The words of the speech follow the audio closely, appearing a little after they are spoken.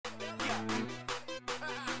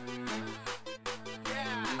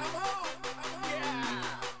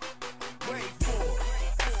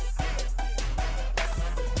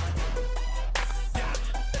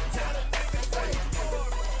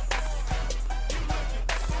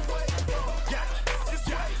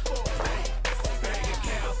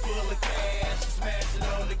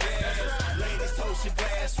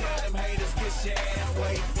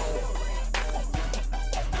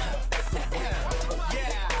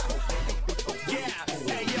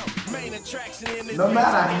No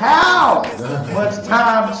matter how much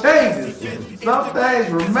time changes, some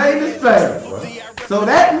things remain the same. So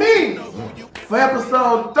that means for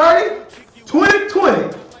episode 30,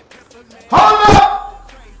 2020, hold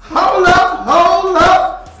up, hold up, hold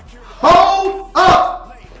up, hold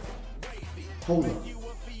up, hold up.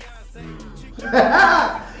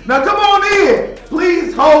 Now come on in.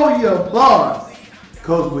 Please hold your applause,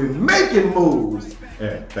 because we're making moves.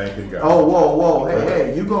 Yeah, thank you, God. Oh, whoa.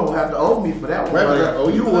 Hey, you going to have to owe me for that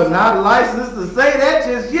one. You were not licensed to say that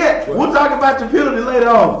just yet. What? We'll talk about your penalty later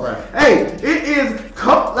on. Right. Hey, it is,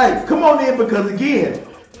 come on in, because again,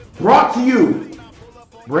 brought to you,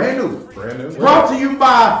 brand new. Brought to you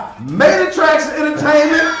by Main Attraction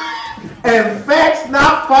Entertainment and Facts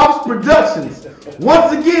Not False Productions.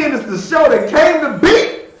 Once again, it's the show that came to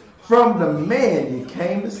beat from the man you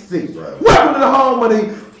came to see. Right. Welcome to the home of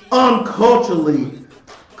the unculturally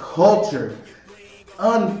cultured.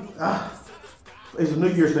 It's a New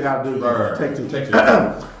Year's thing I do. Right. Take two.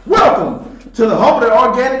 Welcome to the home of the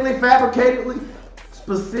organically, fabricatedly,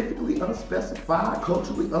 specifically unspecified,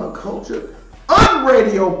 culturally uncultured,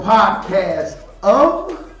 unradio podcast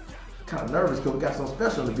of. Kind of nervous because we got something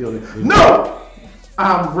special in the building. No,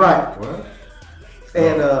 I'm right. What?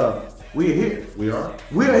 And we're here. We are.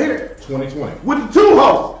 We're here. 2020. With the two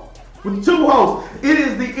hosts. It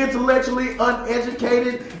is the intellectually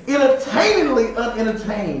uneducated, entertainingly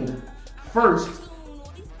unentertained first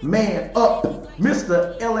man up,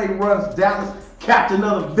 Mr. LA Runs Dallas, captain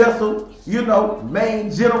of the vessel,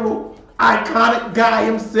 main general, iconic guy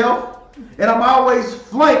himself. And I'm always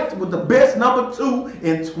flanked with the best number 2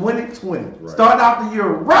 in 2020. Right. Starting out the year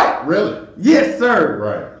right. Really? Yes, sir.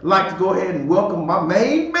 Right. Like to go ahead and welcome my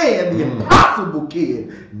main man, the impossible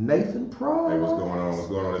kid, Nathan Price. Hey, what's going on? What's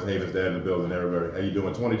going on? It's Haven's dad in the building, everybody. How you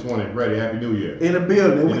doing? 2020. Ready? Happy New Year. In the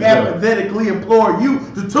building. We apathetically implore you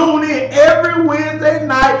to tune in every Wednesday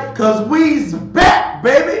night, because we's back,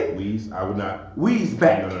 baby. We's? I would not. We's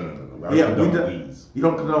back. No. We don't. You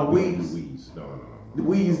don't condone we's? No.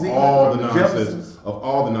 Weezy, all the nonsense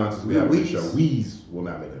we have on the show, Weez will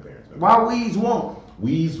not make an appearance. No. Why Weez won't?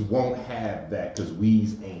 Weez won't have that because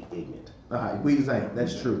Weez ain't ignorant. All right, Weez ain't.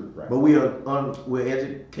 That's true. Right. But we're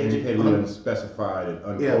educated, unspecified, and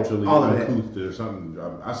unculturally uncouth or something.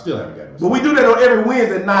 I still haven't gotten it. But we do that on every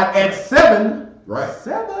Wednesday night at 7. Right.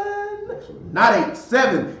 7. Absolutely. Not 8.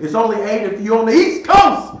 7. It's only 8 if you're on the East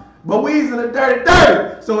Coast. But we's in the dirty.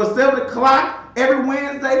 So it's 7 o'clock. Every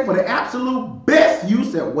Wednesday for the absolute best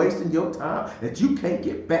use at wasting your time that you can't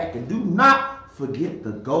get back. And do not forget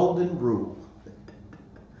the golden rule.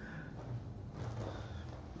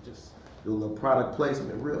 Just do a little product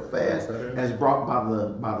placement real fast. As brought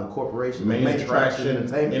by the corporation. Main Attraction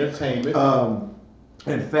Entertainment.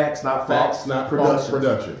 And Facts Not False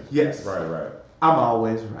Productions. Yes. Right. I'm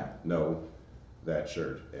always right. No, that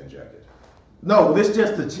shirt and jacket. No, it's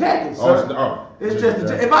just a jacket, sir. It's just a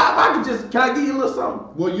jacket. If I could just, can I give you a little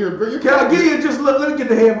something? Well, can I give you just let me get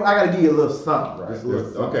the head? I gotta give you a little something. Right. Just a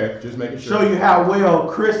little something. Okay, just making sure. Show you how well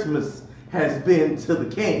Christmas has been to the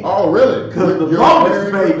king. Oh, really? Because the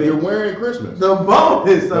bonus, baby. You're wearing Christmas. The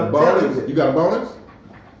bonus. I'm telling you. You got a bonus?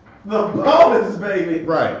 The bonus, baby.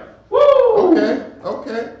 Right. Woo.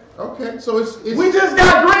 Okay. So it's we just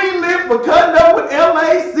got greenlit for Cutting Up with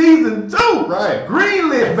LA season 2. Right.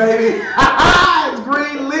 Greenlit, baby. It's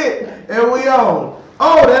greenlit, and we on.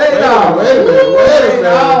 Oh, that ain't all. Wait a minute. That ain't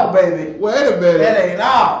all, baby. Wait a minute. That ain't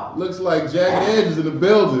all. Looks like Jagged Edge is in the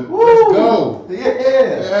building. Woo. Let's go.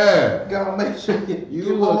 Yeah. Gotta make sure you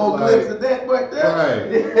get one more glimpse of that right there.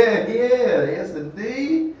 Right. Yeah. Yes,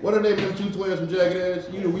 indeed. What are they, them two twins from Jagged Edge?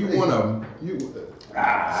 You one of them.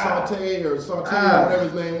 Saute or whatever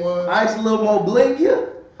his name was. Ice a little more blinkier.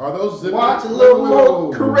 Are those zippers? Watch a little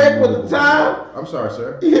more correct with the time. I'm sorry,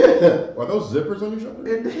 sir. Yeah. Are those zippers on your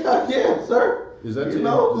shoulder? Yeah, sir. Is that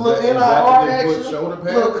little NIR action, shoulder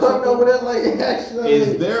pads? Little cutting over that like action.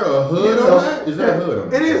 Is there a hood on that? Is there a hood on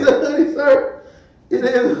that? It is a hoodie, sir. It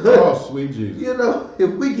is a hoodie. Oh, sweet Jesus.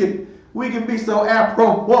 If we can be so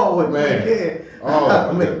apropos with man.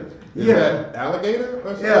 Is that alligator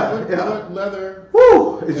or something? Yeah. Leather.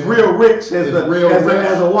 Woo! It's real rich as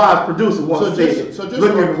a wise producer once said.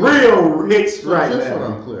 Looking real rich right now. Just so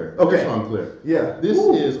I'm clear. Okay. Just so I'm clear. Yeah. This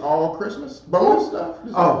is all Christmas bonus stuff?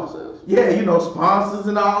 Yeah, sponsors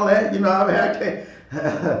and all that. I can't.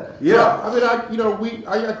 Yeah.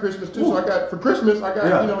 I got Christmas too, so for Christmas I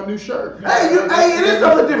got a new shirt. Hey, it is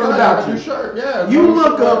something different about you. New shirt, yeah. You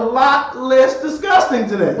look a lot less disgusting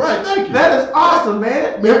today. Right, thank you. That is awesome,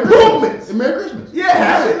 man. Merry Improvements. Christmas. Merry Christmas. Yeah,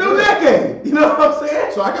 happy new decade. You know what I'm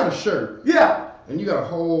saying? So I got a shirt. Yeah. And you got a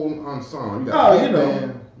whole ensemble. You got a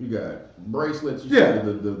headband. You got bracelets.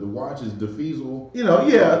 The watch is Diesel.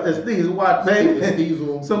 It's Diesel watch, baby. It's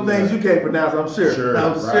Diesel. Some things you can't pronounce, I'm sure.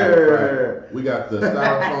 I'm sure. Right. We got the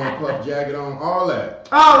styrofoam puff jacket on. All that,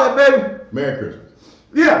 baby. Merry Christmas.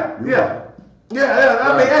 Yeah.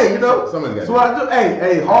 I mean, hey, somebody's got so what I do.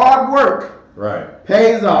 Hey, hard work. Right.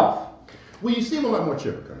 Pays off. Well, you seem a lot more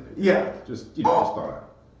chipper coming in. Yeah. Just thought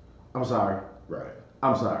out. I'm sorry. Right.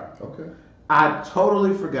 I'm sorry. Okay. I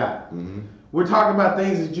totally forgot. Mm-hmm. We're talking about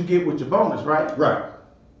things that you get with your bonus, right? Right.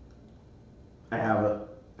 I have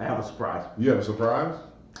a surprise. You have a surprise?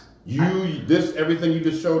 Everything you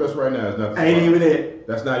just showed us right now is not. Ain't even it.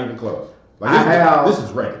 That's not even close. This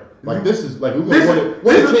is regular. This is like we're going to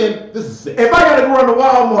 1 to 10. This is 6. If I gotta go run to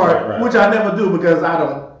Walmart, which I never do because I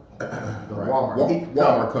don't.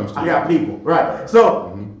 Walmart comes to I got people, right?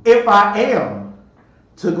 So if I am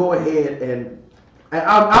to go ahead and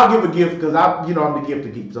I'll give a gift because I'm the gift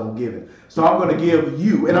that keeps on giving. So I'm going to give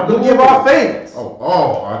you, and I'm going to give our fans.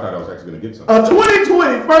 Oh! I thought I was actually going to get something. A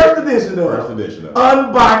 2020 first edition of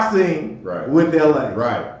Unboxing with LA.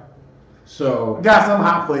 Right. So got something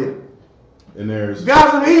hot for you. And there's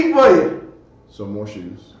got some heat for you. Some more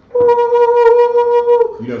shoes.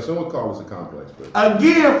 Ooh. Some would call this a complex, but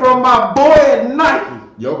again from my boy at Nike.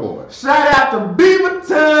 Your boy. Shout out to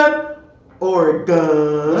Beaverton,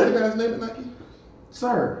 Oregon. What's the guy's name at Nike?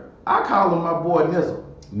 Sir, I call him my boy Nizzle.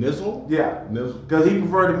 Nizzle? Yeah. Nizzle. Because he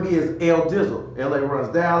preferred to me as L Dizzle. LA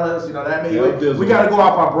runs Dallas, that means Dizzle. We got to go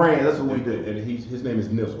off our brand. That's what we do. And his name is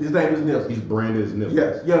Nizzle. His name is Nizzle. He's branded as Nizzle.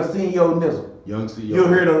 Yes. Young CEO Nizzle. Young CEO. You'll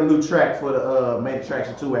hear it on the new track for the Main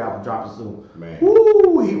Attraction 2 album dropping soon. Man.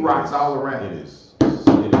 Woo, he rocks all around. It is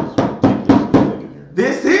ridiculous.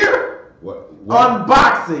 This here? What?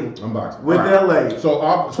 Unboxing with LA. So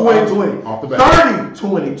 2020. Off the bat.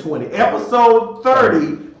 2020. Episode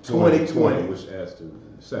 30, 2020. Which adds to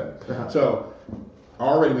 7. So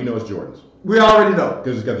already we know it's Jordans. We already know.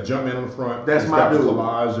 Because it's got the Jumpman on the front. That's it's my got dude. the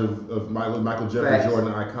collage of Michael Jeffrey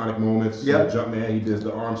Jordan iconic moments. Yep. The Jumpman, he does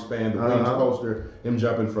the arm span, the wings poster, him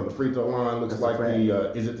jumping from the free throw line. Looks like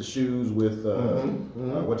Is It the Shoes with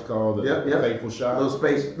what you call the fateful shot.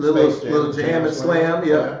 Little jam and slam.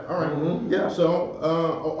 Yeah. All right. Yeah. So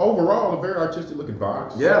overall, a very artistic looking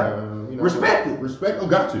box. Yeah. Respect it. Respect. Oh,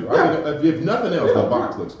 got to. Yeah. I mean, if nothing else, the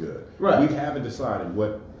box looks good. Right. We haven't decided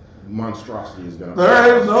what monstrosity is going to be.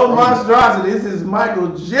 There is no monstrosity. This is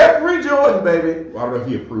Michael Jeffrey Jordan, baby. Well, I don't know if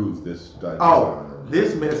he approves this design.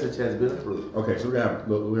 This message has been approved. Okay, so we have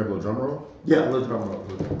a little drum roll? Yeah, a little drum roll.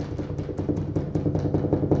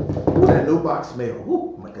 Ooh, that new box smell.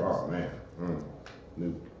 Ooh, my goodness. Oh, man.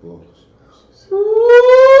 New books.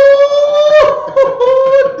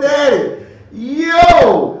 Ooh, daddy.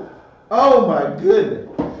 Yo. Oh, my goodness.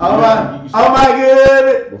 Oh my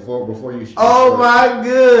goodness. Before you. Oh my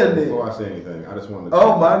goodness. Before I say anything, I just wanted to.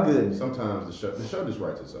 Oh my goodness. Sometimes the show just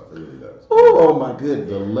writes itself. It really does. Oh my goodness.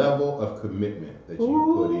 The level of commitment that you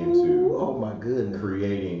put into. Oh my goodness.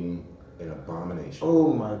 Creating an abomination.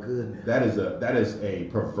 Oh my goodness. That is a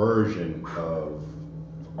perversion of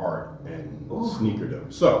art and sneakerdom.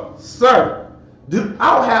 So, sir,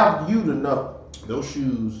 I'll have you to know. Those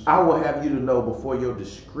shoes. I will have you to know before your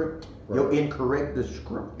description. Your incorrect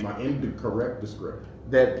description. My incorrect description.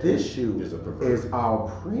 That this shoe is our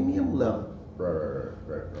premium level.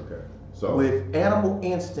 Right. Okay. So with animal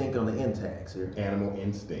instinct on the end tags here. Animal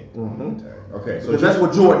instinct on the end tag. Okay. So that's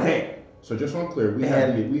what Jordan had. So just so I'm clear, we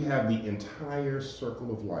have the entire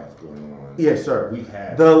circle of life going on. Yes, sir. We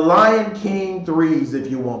have the Lion King 3s if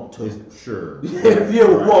you want to. Sure. If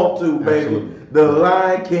you want to, baby. Absolutely. The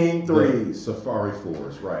Lion King 3s. Safari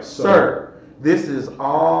 4s, right. Sir, this is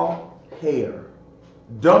all hair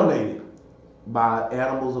donated by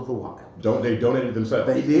animals of the wild. They donated themselves.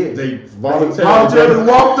 They did. They voluntarily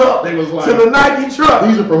walked up they was like, to the Nike truck.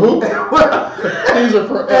 These are for who? These are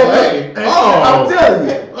for LA. I'm telling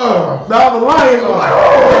you. Now the Lions were like,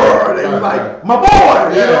 oh, they was like, my boy.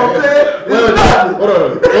 You know what I'm saying? Hold on.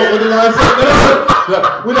 What the Lions say?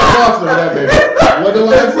 We're not lost over that, baby. What the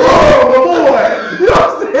Lions say? Oh, my boy. You know what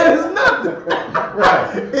I'm saying? It's nothing. Right.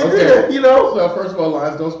 Okay. So first of all,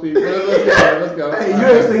 lions don't speak. Let's go. Hey, you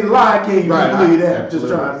ain't seen Lion King, you believe that. Absolutely.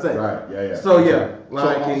 Just trying to say. Right. Yeah. So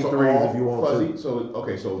Lion King 3s if you want fuzzy. to.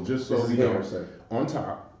 So just so you know, on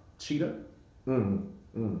top, cheetah.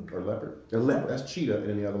 Or leopard. A leopard. That's cheetah, and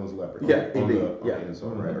then the other one's leopard. Yeah, on indeed. the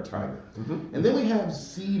inside, right? Or tiger. And then we have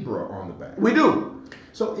zebra on the back. We do.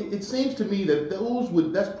 So it seems to me that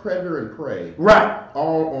that's predator and prey. Right.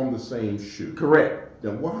 All on the same shoe. Correct.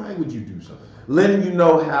 Then why would you do something? Letting you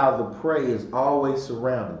know how the prey is always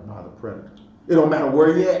surrounded by the predator. It don't matter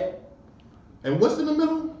where you're at. And what's in the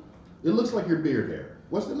middle? It looks like your beard hair.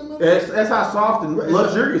 What's in the middle? That's how soft and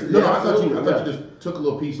luxurious it is. No, I thought you just took a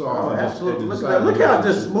little piece off. Oh, absolutely. Look how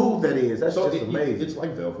just smooth that is. That's just amazing. It's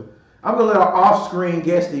like velvet. I'm gonna let our off-screen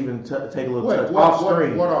guest even take a little touch.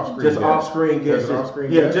 Off-screen. What off-screen? Just off-screen guest.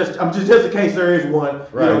 Yeah, just in case there is one.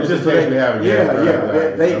 Right. Just in case we have it.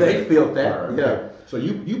 Yeah. They feel that. Right, yeah. Okay. So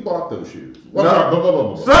you bought those shoes?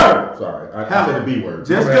 No, sir. Sorry, I said the B word.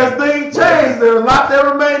 Just because things change, there are a lot that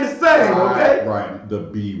remain the same. Okay. Right. The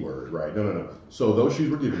B word. Right. No. So those shoes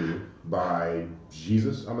were given to you by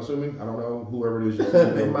Jesus, I'm assuming. I don't know, whoever it is.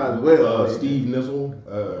 They might as well. Steve Nizzle,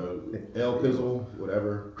 L Pizzle,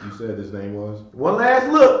 whatever you said his name was. One last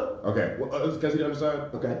look. Okay. Well, can I see the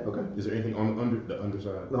underside? Okay. Is there anything on the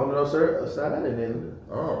underside? No, sir. Side I didn't.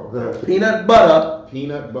 Oh. Okay. The peanut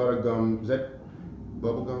butter gum. Is that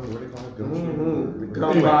bubble gum? What do they call it? Gum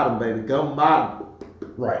Gum bottom, baby. Gum bottom.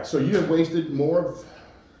 Right. So you have wasted more of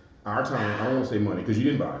our time. I don't want to say money because you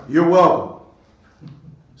didn't buy it. You're welcome.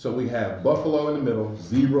 So we have buffalo in the middle,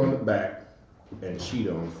 zebra in the back, and cheetah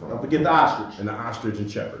in front. Don't forget the ostrich. And the ostrich and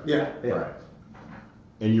shepherd. Yeah. Right.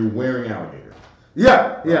 And you're wearing alligator.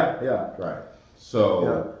 Yeah. Right.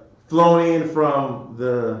 So flown in from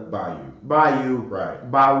the bayou. Right.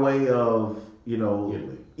 By way of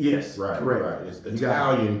Italy. Yes. Right. Correct. Right. It's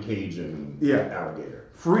Italian Cajun alligator.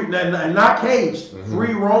 Free, not caged. Mm-hmm.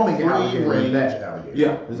 Free roaming Free alligator. range alligator.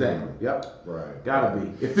 Yeah. Exactly. Yep. Right. Gotta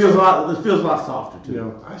be. It feels a lot softer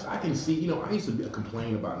too. I can see. I used to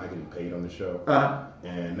complain about not getting paid on the show,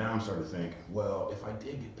 and now I'm starting to think, well, if I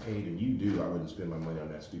did get paid and you do, I wouldn't spend my money on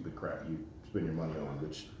that stupid crap you spend your money on,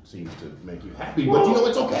 which seems to make you happy. But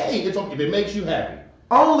it's okay. It's okay if it makes you happy.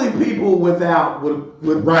 Only people without would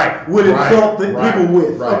insult people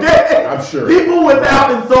with. Right. Okay, I'm sure. People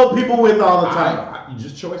without insult people with all the time.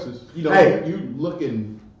 Just choices. Hey, you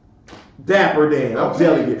looking dapper, Dan. I'm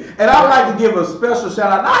telling you. And I'd like to give a special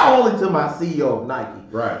shout out not only to my CEO of Nike,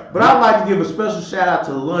 right, but I'd like to give a special shout out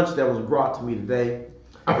to the lunch that was brought to me today.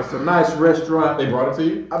 It's a nice restaurant. They brought it to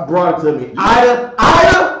you? I brought it to me. Ida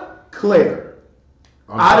Claire.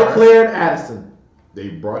 Ida Claire and Addison. They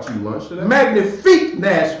brought you lunch today? Magnifique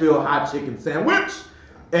Nashville hot chicken sandwich.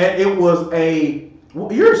 And it was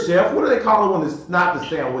you're a chef. What do they call it when it's not the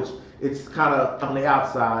sandwich? It's kind of on the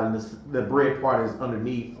outside and the bread part is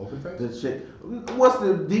underneath. Open face? The shit. What's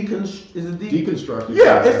the deconstruction?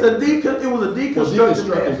 Yeah, it was a deconstruction. Well,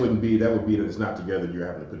 deconstruction would be that it's not together. You're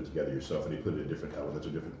having to put it together yourself, and they put it in different elements or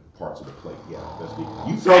different parts of the plate. Yeah, that's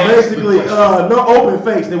so basically, no open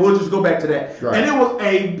face. Then we'll just go back to that. Right. And it was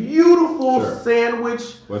a beautiful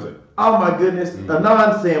sandwich. Was it? Oh my goodness, a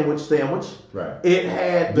non-sandwich sandwich. Right. It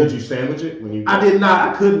had. Did you sandwich it when you? I did not.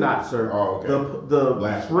 I could not, sir. Oh, okay.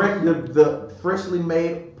 The freshly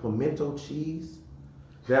made pimento cheese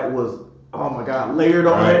that was, oh my God, layered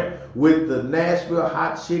on it with the Nashville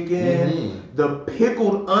hot chicken, the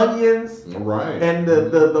pickled onions, and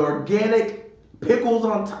the organic pickles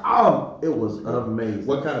on top. It was amazing.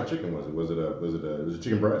 What kind of chicken was it? Was it a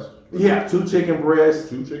chicken breast? Yeah, two chicken breasts.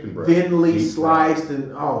 Thinly sliced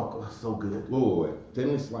and so good. Wait.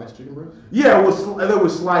 Thinly sliced chicken breast? Yeah, they were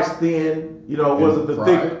sliced thin. It wasn't the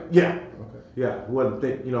thick. Yeah. Okay. Yeah, it wasn't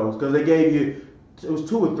thick. Because they gave you. It was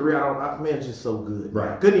 2 or 3. Man, it's just so good.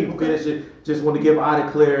 Right. I couldn't even finish it. Just want to give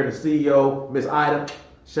Ida Claire, the CEO, Miss Ida,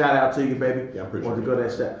 shout out to you, baby. Yeah, I'm pretty sure. Want to go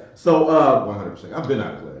that shot. So 100%. I've been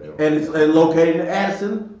Ida Claire. And it's located in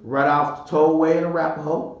Addison, right off the tollway in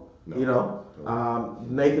Arapahoe.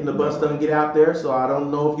 Nathan the bus doesn't get out there, so I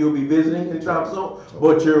don't know if you'll be visiting anytime soon.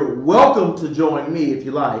 But you're welcome to join me if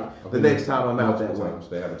you like the next time I'm out that way.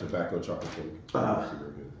 They have a tobacco chocolate cake.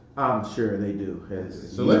 I'm sure they do.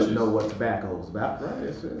 So let's know what tobacco is about.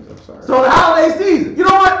 Right, I'm sorry. So the holiday season, you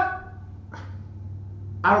know what?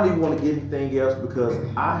 I don't even want to get anything else because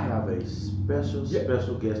I have a special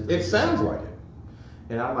guest. It sounds like it.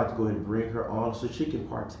 And I'd like to go ahead and bring her on so she can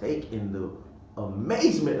partake in the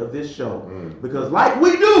amazement of this show. Because like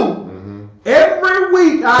we do, every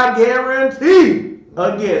week I guarantee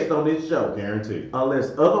a guest on this show. Guaranteed.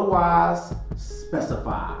 Unless otherwise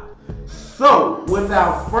specified. So,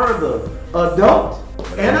 without further ado,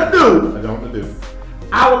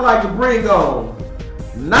 I would like to bring on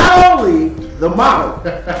not only the model,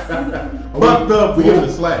 but we give it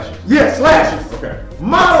a slashes. Yeah, slashes. Okay.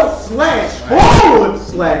 Model /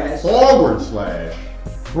 forward slash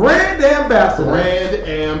brand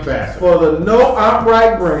ambassador for the No I'm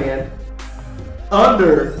Right brand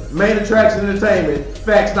under Main Attraction Entertainment,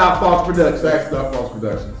 Facts Not False Productions.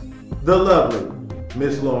 The lovely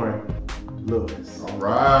Miss Lauren Lewis. All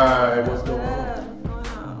right, what's going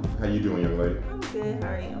on? How you doing, young lady? I'm good. How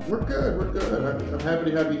are you? We're good. I'm happy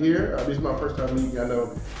to have you here. This is my first time meeting. I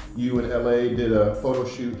know you in LA did a photo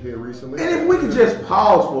shoot here recently. And if we could just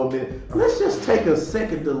pause for a minute, let's just take a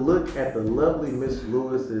second to look at the lovely Miss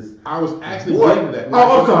Lewis's. I was actually getting to that.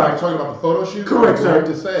 I'm sorry. Talking about the photo shoot. Correct, sir.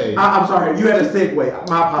 To say, I'm sorry. You had a segue.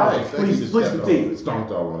 My apologies. Please continue.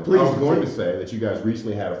 Stomped all on it. I was going to say that you guys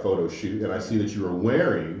recently had a photo shoot, and I see that you were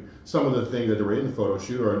wearing some of the things that were in the photo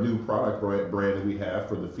shoot, or a new product brand that we have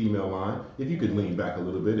for the female line. If you could lean back a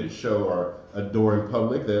little bit and show our adoring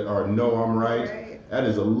public that our Know I'm Right. That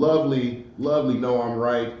is a lovely, lovely Know I'm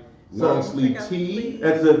Right long sleeve tee.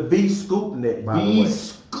 That's a V scoop neck, by the way. V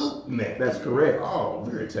scoop neck. That's correct. Oh,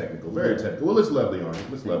 very technical, very technical. Well, it's lovely on you.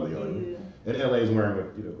 It's lovely on you. And LA is wearing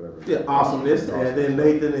it, whatever. Yeah, awesomeness. And then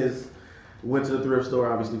Nathan went to the thrift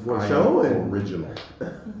store, obviously, for the show. And original.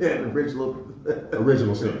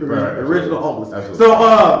 Original scene. Original homeless. Absolutely.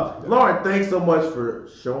 So, Lauren, thanks so much for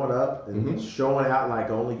showing up and showing out like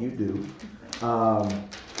only you do.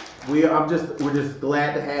 We're just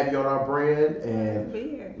glad to have you on our brand,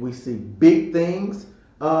 and we see big things.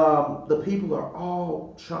 The people are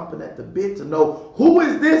all chomping at the bit to know who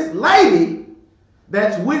is this lady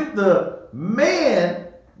that's with the man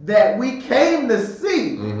that we came to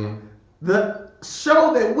see. The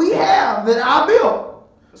show that we have that I built.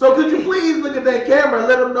 So could you please look at that camera and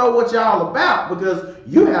let them know what y'all about, because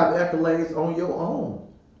you have accolades on your own.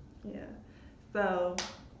 Yeah. So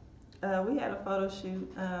we had a photo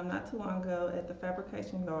shoot not too long ago at the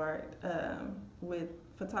Fabrication Yard with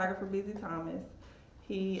photographer Busy Thomas.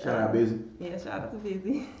 Shout out Busy. Yeah, shout out to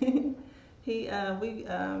Busy. We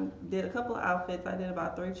did a couple of outfits. I did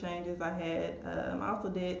about 3 changes. I also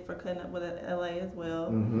did for Cutting Up with LA as well.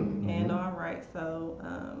 And Know I'm Right. So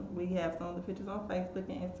we have some of the pictures on Facebook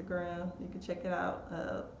and Instagram. You can check it out.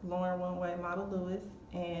 Lauren One Way Model Lewis,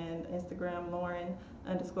 and Instagram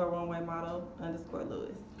Lauren_One Way Model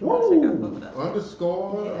 _Lewis. Check out some of those.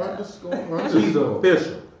 Underscore. She's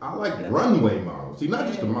official. I like runway models. See, not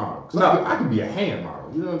just a model. No, I can be a hand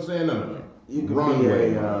model. You know what I'm saying? No. You can runway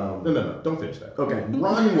be a No. Don't finish that. Okay.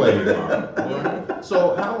 Runway model. Right?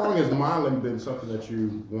 So, how long has modeling been something that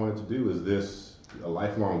you wanted to do? Is this a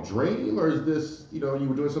lifelong dream, or is this, you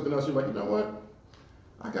were doing something else? You're like, you know what?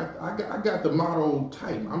 I got the model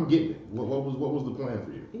type. I'm getting it. What was the plan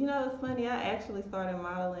for you? It's funny. I actually started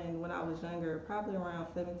modeling when I was younger, probably around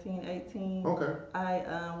 17, 18. Okay.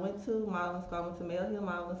 I went to modeling school. I went to Male Hill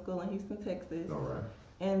Modeling School in Houston, Texas. All right.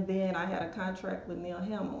 And then I had a contract with Neil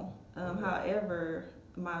Hamill. However,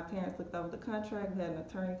 my parents looked over the contract, had an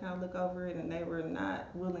attorney kind of look over it, and they were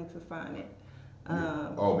not willing to sign it.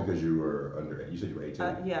 Because you were underage. You said you were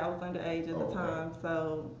 18? Yeah, I was underage at the time. Okay.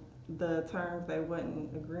 So the terms, they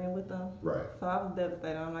wasn't agreeing with them. Right. So I was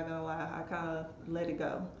devastated. I'm not going to lie. I kind of let it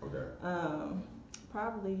go. Okay.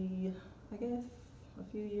 Probably, I guess, a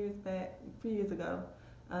few years ago.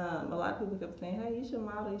 A lot of people kept saying, hey, you should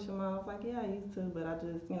model. I was like, yeah, I used to, but I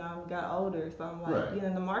just, I got older. So I'm like,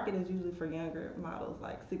 right. The market is usually for younger models,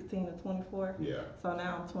 like 16 to 24. Yeah. So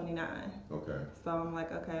now I'm 29. Okay. So I'm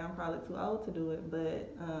like, okay, I'm probably too old to do it.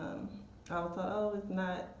 But I was told, it's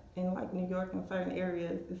not in like New York and certain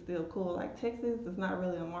areas, it's still cool. Like Texas, it's not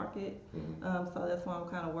really a market. So that's why I'm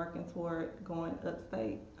kind of working toward going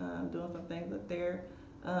upstate, doing some things up there.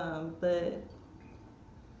 But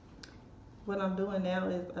what I'm doing now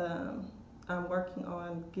is I'm working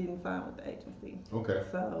on getting signed with the agency. Okay.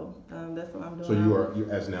 So that's what I'm doing. So you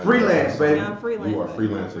as now freelance, baby. Yeah, I'm freelancing. You are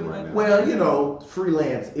freelancing right now. Well,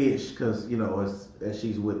 freelance-ish, because as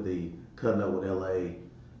she's with the Cutting Up with LA,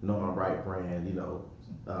 Know I'm Right brand.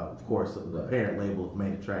 Of course, the parent label of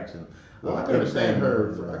Main Attraction. Well, I can understand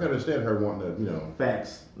her wanting to,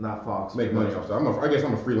 facts, not Fox. Make money off. I guess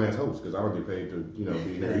I'm a freelance host because I don't get paid to, be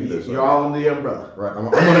here either. You're all under the umbrella, right?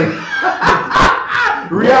 I'm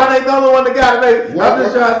Rihanna ain't the only one that got it, baby. I'm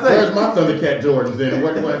just trying to say. Where's my Thundercat Jordans then?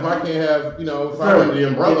 What if I can't have, if I'm under the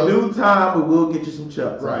umbrella? In due time, we will get you some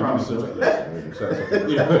chucks. Right.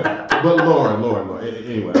 But Lauren.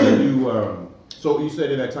 Anyway, you. So you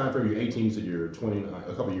said in that time frame, you're 18. You said you're 20.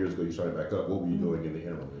 A couple of years ago, you started back up. What were you doing in the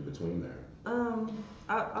interim in between there?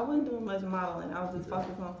 I wasn't doing much modeling. I was just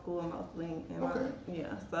focused on school mostly.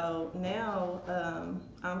 And so now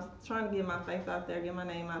I'm trying to get my face out there, get my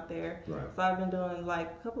name out there. Right. So I've been doing like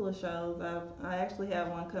a couple of shows. I actually have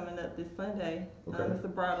one coming up this Sunday. Okay. It's a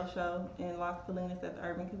bridal show in Las Colinas at the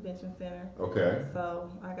Urban Convention Center. Okay. So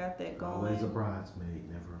I got that going. Always a bridesmaid,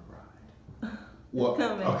 never a bride. It's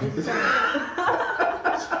coming. Okay. It's coming.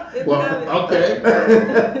 Well, okay.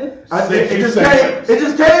 It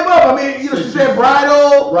just came up. I mean, she said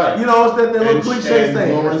bridal. Right. It's that little cliche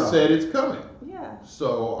saying. Lauren said it's coming. Yeah.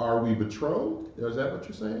 So are we betrothed? Is that what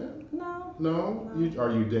you're saying? No. No?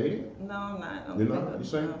 Are you dating? No, I'm not. You're not? You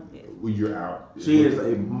saying? Yeah. Well, you're out. She is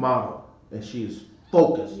a model, and she is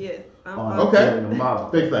focused. Yes. Okay. The model.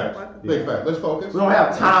 Big fact. Big fact. Let's focus. We don't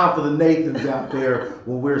have time for the Nathans out there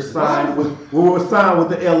when we're signed with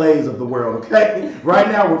the LAs of the world. Okay. Right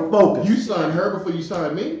now we're focused. You signed her before you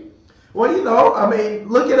signed me. Well,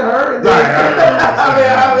 look at her. And then,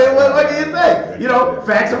 I mean, what can you say?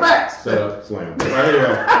 Facts are facts. Slam. Right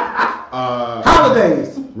here.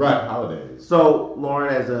 Holidays. Right, holidays. So,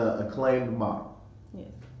 Lauren, as a acclaimed model,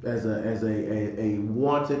 Yes. as a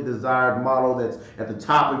wanted, desired model that's at the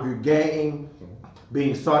top of your game,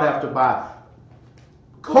 being sought after by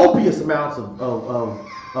copious amounts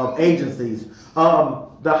of agencies.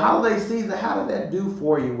 The holiday season, how did that do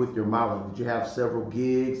for you with your modeling? Did you have several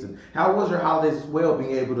gigs? And how was your holidays as well,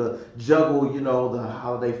 being able to juggle, the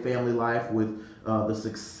holiday family life with the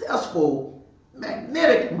successful,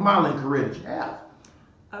 magnetic modeling career that you have?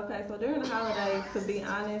 Okay, so during the holidays, to be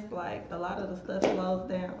honest, like a lot of the stuff slows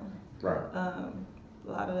down. Right. A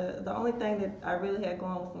lot of the only thing that I really had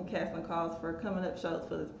going was some casting calls for coming up shows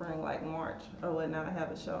for the spring, like March or whatnot. I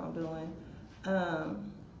have a show I'm doing. I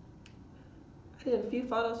did a few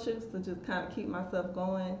photo shoots to just kind of keep myself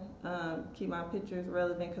going, keep my pictures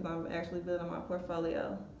relevant because I'm actually building my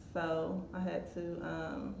portfolio. So I had to,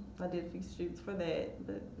 I did a few shoots for that,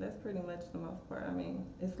 but that's pretty much the most part. I mean,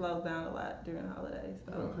 it slows down a lot during the holidays.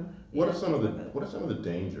 So, okay. What are some of the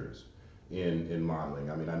dangers in modeling?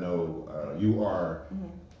 I mean, I know you are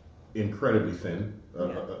incredibly thin.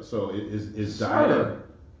 So is dieting?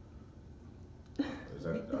 Is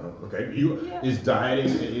that okay? Is dieting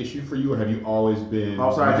an issue for you, or have you always been?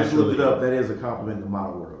 Oh, sorry, I just looked it up. That is a compliment in the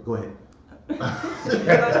model world. Go ahead.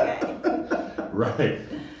 Okay. Right.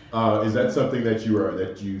 Is that something that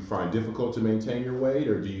you find difficult to maintain your weight,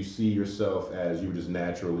 or do you see yourself as you just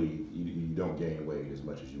naturally you don't gain weight as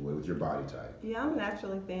much as you would with your body type? Yeah, I'm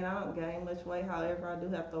naturally thin. I don't gain much weight. However, I do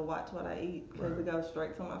have to watch what I eat because it goes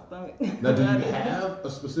straight to my stomach. Now, do you have a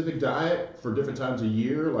specific diet for different times of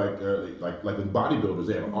year? Like with bodybuilders,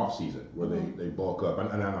 they have an off season where they bulk up.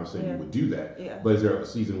 And I'm not saying you would do that, but is there a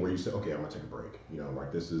season where you say, okay, I'm gonna take a break?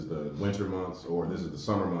 Like this is the winter months or this is the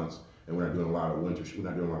summer months, and we're not doing a lot of we're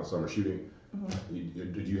not doing a lot of summer shooting.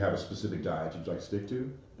 Did you have a specific diet you'd like to stick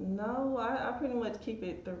to? No, I pretty much keep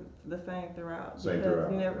it the same throughout.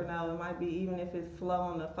 Throughout. You never know. It might be, even if it's slow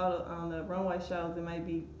on the runway shows, it may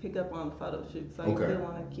be pick up on the photo shoot. So you still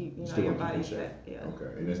want to keep your body set. Yeah.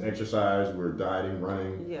 Okay. And it's exercise. We're dieting,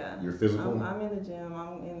 running. Yeah. You're physical. I'm in the gym.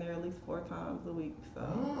 I'm in there at least 4 times a week. So.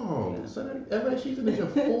 Oh, so everybody, she's in the gym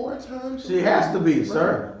 4 times. She has to be,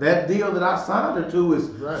 sir. That deal that I signed her to is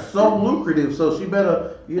so lucrative. So she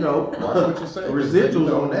better, watch what you say.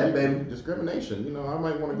 Residuals on that, baby. Discrimination. I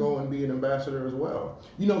might want to go and be an ambassador as well.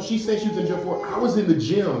 She said she was in the gym for. I was in the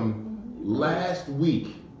gym last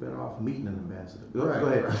week. Better off meeting an ambassador. Go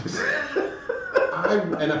ahead.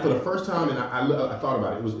 And for the first time, and I thought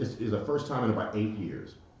about it. It's the first time in about 8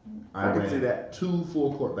 years. I can see that. 2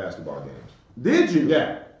 full court basketball games. Did you?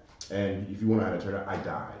 Yeah. And if you want to know how to turn out, I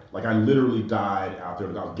died. Like I literally died out there.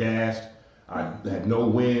 I was gassed. I had no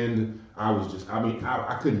wind. I was just.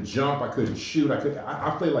 I couldn't jump. I couldn't shoot.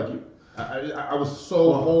 I played like you. I was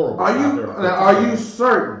so horrible. Are you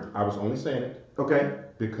certain? I was only saying it. Okay.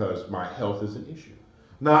 Because my health is an issue.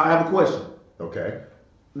 Now I have a question. Okay.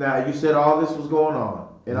 Now you said all this was going on,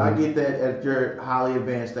 and I get that at your highly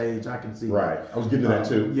advanced age. I can see. Right. I was getting to that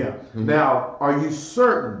too. Yeah. Now, are you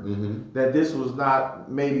certain that this was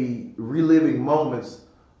not maybe reliving moments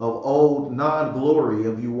of old non-glory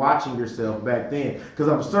of you watching yourself back then? Because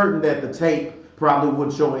I'm certain that the tape probably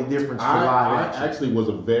wouldn't show any difference to live action. I actually was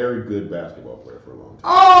a very good basketball player for a long time.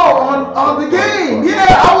 Oh, on the game. Yeah,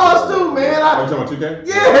 I was too, man. Are you talking about 2K?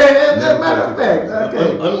 Yeah, as a matter of fact.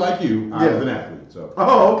 Okay. Unlike you, I was an athlete. So.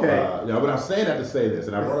 Oh, okay. But I'm saying that to say this,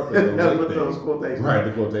 and I brought up those quotations. Right,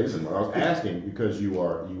 the quotation. I was asking because you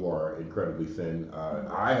are incredibly thin.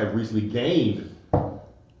 I have recently gained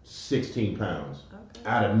 16 pounds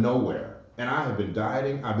out of nowhere. And I have been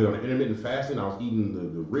dieting. I've been on intermittent fasting. I was eating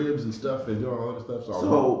the ribs and stuff and doing all that stuff. So I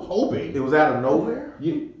was hoping. It was out of nowhere?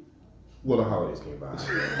 Yeah. Well, the holidays came by.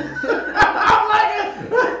 I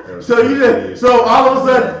like it. So all of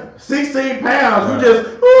a sudden, 16 pounds, you just,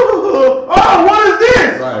 what is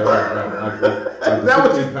this? Right. Is that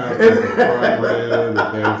what 16 pounds came from the prime rib,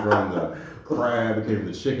 it came from the crab, it came from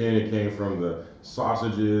the chicken, it came from the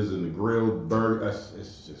sausages and the grilled burger.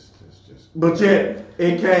 It's just. But yet,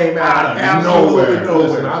 it came out of nowhere.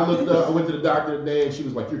 Listen, I looked up, I went to the doctor today, and she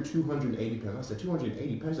was like, you're 280 pounds. I said,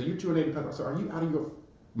 280 pounds? Like, you're 280 pounds. I said, are you out of your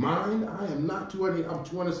mind? I am not 280, I'm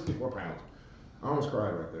 264 pounds. I almost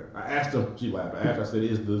cried right there. I asked him, she laughed. I said,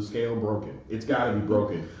 is the scale broken? It's got to be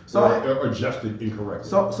broken. Or adjusted incorrectly.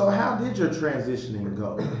 So how did your transitioning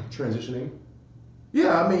go? Transitioning?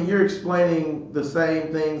 Yeah, I mean, you're explaining the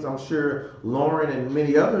same things I'm sure Lauren and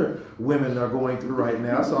many other women are going through right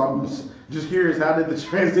now. So I'm just curious, how did the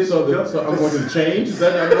transition go? So I'm going through the change? Is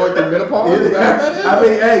that I'm going through menopause? Is that what that is? I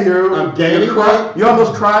mean, hey, I'm gaining weight. You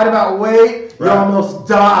almost cried about weight. Right. You almost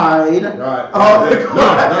died. Right. No, I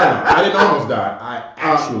didn't almost die. I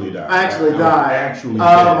actually died. Oh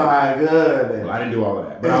my goodness. Well, I didn't do all of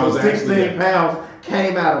that. But I was 16 pounds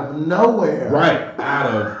came out of nowhere. Right.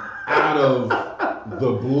 Out of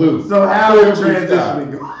the blue. So how is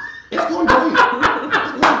transitioning going? It's going great.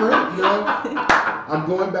 It's going great. You know, I'm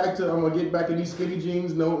going to get back in these skinny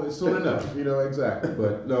jeans. No, soon enough. You know, exactly.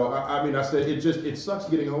 But no, I mean, I said it sucks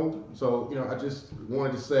getting old. So you know, I just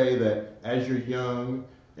wanted to say that as you're young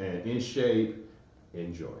and in shape,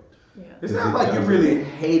 enjoy it. Yeah. It sounds like you really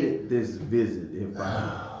hated this visit. If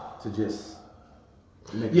to just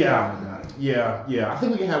yeah. I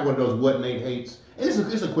think we can have one of those what Nate hates. And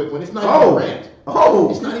it's a quick one. It's not even a rant.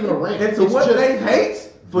 It's not even a rant. It's what Nate hates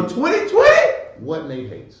for 2020? What Nate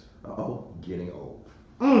hates. Getting old.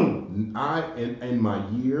 I, in my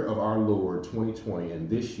year of our Lord 2020, and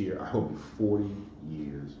this year, I will be 40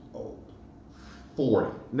 years old.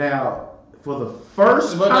 40. Now, for the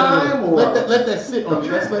first time, or let that sit on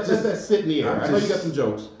you. Let that sit in the air. I know you got some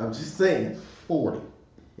jokes. I'm just saying. 40.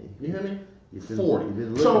 You hear me? 40. You've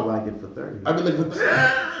been looking like it for 30. I've been looking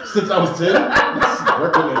since I was 10.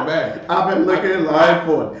 Working it back. I've been looking like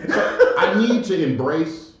 40. I need to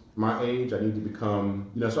embrace my age. I need to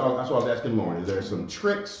become, you know, so that's what I was asking Lauren. Is there some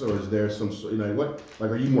tricks or is there some, you know, what,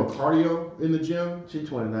 like, are you more cardio in the gym? She's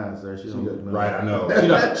 29, sir. She don't look right, I know.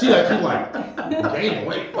 She like, gaining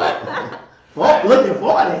weight. What? Looking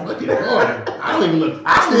 40. Looking 40. I don't even look.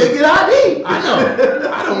 I still get ID. I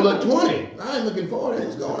know. I don't look 20. I ain't looking 40.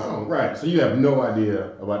 What's going on? Right. So you have no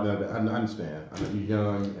idea about none of that. I understand. I know you're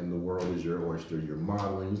young and the world is your oyster. You're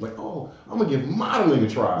modeling. You're like, oh, I'm going to give modeling a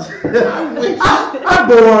try. I'm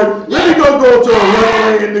bored. Let me go to a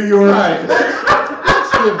runway in New York. Right.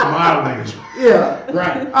 Let's give modeling a try. Yeah.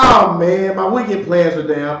 Right. Oh, man. My weekend plans are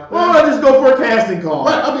down. Why don't I just go for a casting call?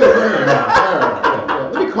 Right. I'll be a fan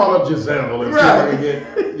now. Let me call up Giselle and see if I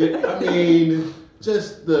can get. I mean,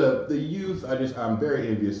 just the youth. I'm very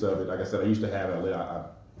envious of it. Like I said, I used to have it.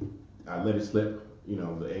 I let it slip. You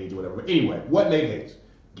know, the age or whatever. But anyway, what Nate hates,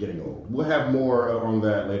 getting old. We'll have more on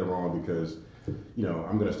that later on because, you know,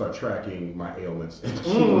 I'm gonna start tracking my ailments and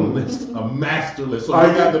keep a list, a master list. So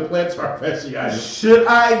we got the plantar fasciitis. Should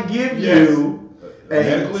I give you a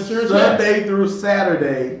medical insurance Sunday through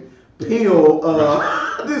Saturday pill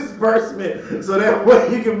disbursement so that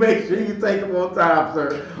way you can make sure you take them on time,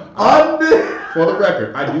 sir? For the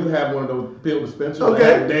record, I do have one of those pill dispensers. Okay.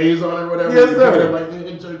 That have days on it or whatever. Yes, sir.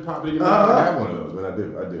 Like, pop it in your mouth. I have one of those, but I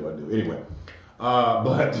do. Anyway,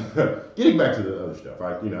 but getting back to the other stuff,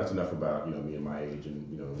 that's enough about me and my age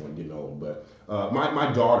and when getting old. But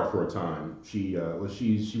my daughter, for a time, she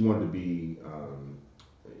wanted to be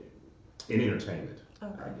in entertainment,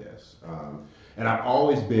 I guess. And I've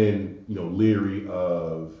always been leery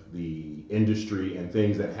of the industry and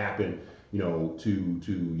things that happen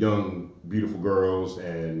to young, beautiful girls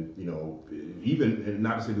and, even, and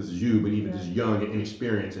not to say this is you, but even just young and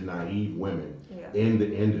inexperienced and naive women in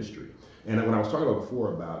the industry. And when I was talking about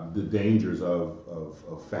before about the dangers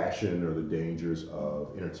of fashion or the dangers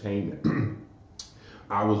of entertainment,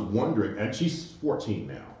 I was wondering, and she's 14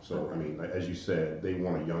 now, so I mean, as you said, they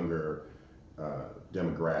want a younger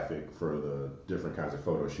demographic for the different kinds of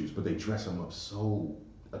photo shoots, but they dress them up so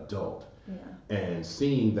adult. Yeah. And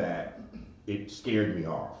seeing that, it scared me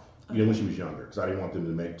off. When she was younger, because I didn't want them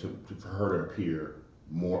for her to appear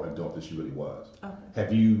more adult than she really was. Okay.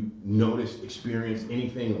 Have you noticed, experienced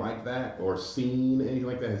anything like that, or seen anything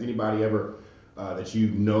like that? Has anybody ever that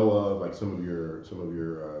you know of, like some of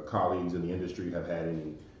your colleagues in the industry, have had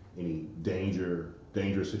any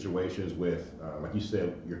dangerous situations with, like you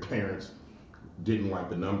said, your parents didn't like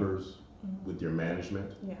the numbers with your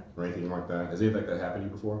management, or anything like that? Has anything like that happened to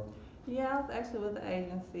you before? Yeah, I was actually with the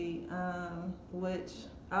agency, which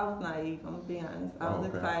I was naive. I'm gonna be honest. I was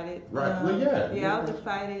excited. Right. I was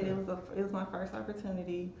excited. It was my first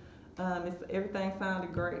opportunity. Everything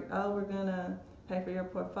sounded great. Oh, we're gonna pay for your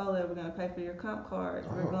portfolio. We're gonna pay for your comp cards.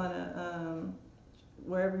 We're gonna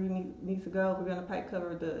wherever you need to go, we're going to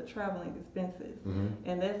cover the traveling expenses.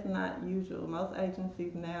 And that's not usual. Most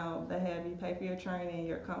agencies now, they have you pay for your training,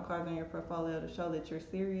 your comp cards, and your portfolio to show that you're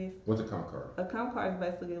serious. What's a comp card? A comp card is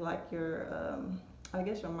basically like your I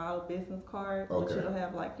guess your model business card, which it'll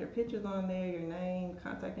have like your pictures on there, your name,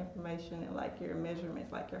 contact information, and like your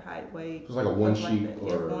measurements, like your height, weight. It's like a one sheet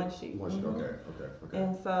or one sheet. One sheet. Okay.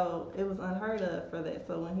 And so it was unheard of for that.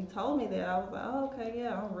 So when he told me that, I was like, oh, okay,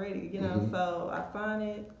 yeah, I'm ready. You know, so I signed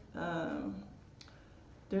it.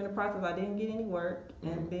 During the process, I didn't get any work,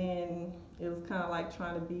 and then it was kind of like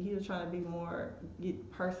he was trying to be more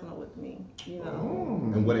personal with me, you know.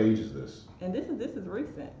 And what age is this? And this is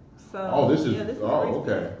recent. So this is recent.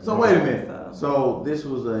 okay. So wait a minute. So this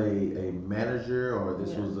was a manager, or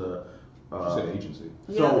this was a you said agency.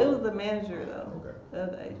 Yeah, it was the manager though. Okay.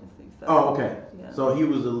 Of the agency. So, okay. Yeah. So he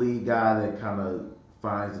was the lead guy that kind of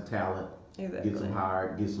finds the talent, exactly. gets them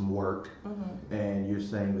hired, gets them work, and you're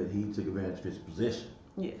saying that he took advantage of his position.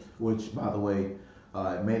 Yes. Which, by the way,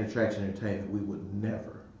 at Main Attraction Entertainment, we would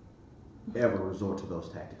never, ever resort to those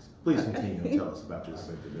tactics. Please continue and tell us about this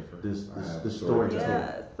story.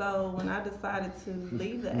 Yeah. So when I decided to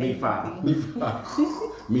leave the agency,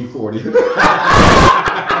 me 40. Let's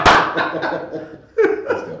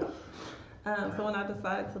go. So when I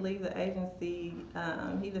decided to leave the agency,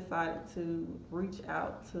 he decided to reach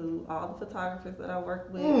out to all the photographers that I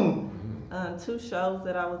worked with. 2 shows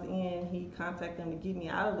that I was in, he contacted them to get me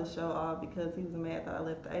out of the show all because he was mad that I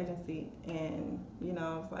left the agency. And, you know,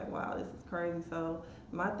 I was like, wow, this is crazy. So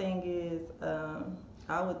my thing is,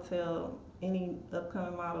 I would tell any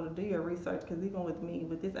upcoming model to do your research, because even with me,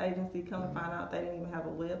 with this agency, come to find out they didn't even have a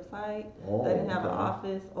website. They didn't have an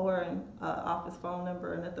office or an office phone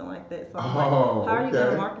number or nothing like that. So I'm like, how are you going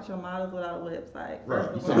to market your models without a website?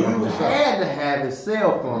 Right. So you had to have his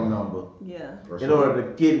cell phone number in order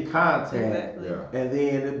to get in contact. Exactly. And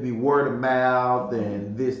then it'd be word of mouth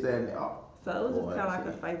and this, that, and so it was just kind of like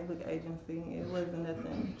a Facebook agency. It wasn't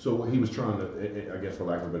nothing. So he was trying to, I guess, for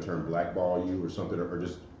lack of a better term, blackball you or something, or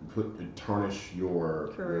just tarnish your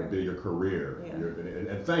career. Yeah.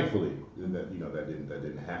 And thankfully, that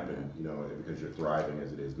didn't happen. You know, because you're thriving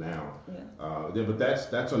as it is now. Yeah. But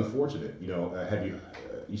that's unfortunate. You know, have you?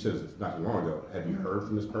 You said it's not too long ago. Have you heard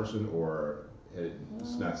from this person, or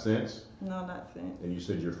it's not since? No, not since. And you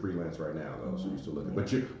said you're freelance right now, though, so you're still looking.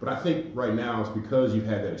 But I think right now it's because you've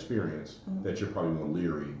had that experience that you're probably more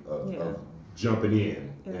leery of jumping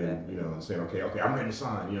in and and saying, okay, I'm ready to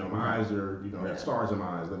sign. You know, my eyes are, got stars in my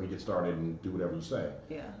eyes. Let me get started and do whatever you say.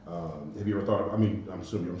 Yeah. Have you ever thought of? I mean, I'm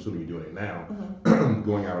assuming you're doing it now,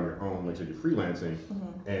 going out on your own, like you said, you're freelancing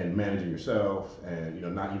and managing yourself, and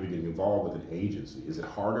not even getting involved with an agency. Is it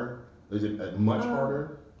harder? Is it much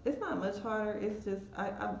harder? It's not much harder. It's just,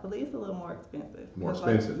 I believe it's a little more expensive. More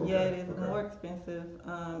expensive? Like, yeah, it is more expensive.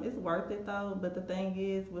 It's worth it though, but the thing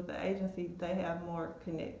is, with the agency, they have more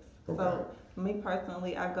connects. So, me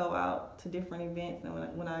personally, I go out to different events, and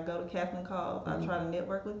when I go to casting calls, I try to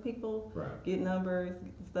network with people, get numbers,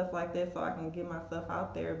 stuff like that, so I can get my stuff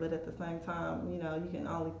out there. But at the same time, you can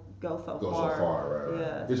only go so far. Right.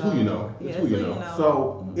 Yeah, it's who you know. It's who you know.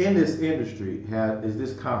 So, in this industry, is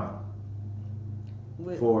this common?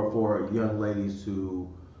 For young ladies to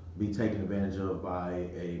be taken advantage of by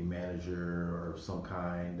a manager of some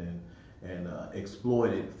kind and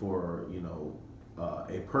exploited for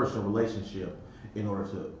a personal relationship in order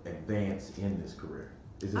to advance in this career.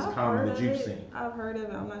 Is this common that you've seen? I've heard of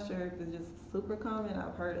it. I'm not sure if it's just super common.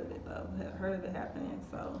 I've heard of it though. I've heard of it happening.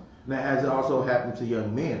 So now, has it also happened to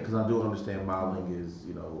young men? Because I do understand modeling is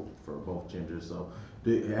for both genders. So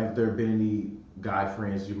have there been any guy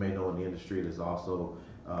friends you may know in the industry that's also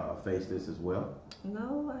faced this as well?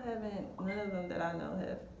 No, I haven't. None of them that I know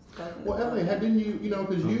have spoken. Well, Emily, didn't you?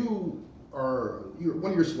 Because you're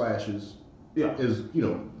one of your slashes. Yeah, is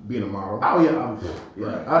being a model. Oh yeah,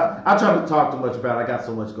 right. I try to talk too much about it. I got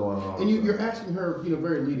so much going on. And you're asking her,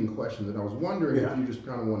 very leading questions, and I was wondering if you just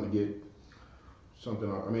kind of wanted to get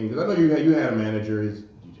something on. I mean, because I know you had a manager,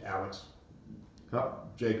 Alex,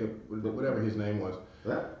 Jacob, whatever his name was,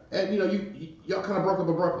 and y'all kind of broke up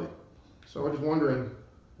abruptly. So I'm just wondering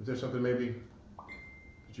if there's something maybe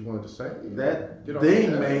that you wanted to say. That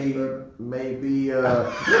thing may be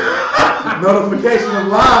notification of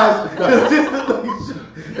lies consistently.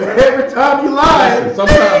 Every time you lie,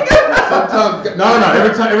 sometimes no.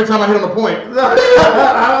 Every time I hit on the point.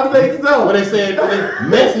 I don't think so. When they said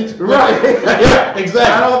message, right? Yeah, exactly.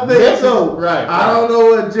 I don't think so. Right. I don't know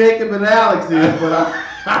what Jacob and Alex is, but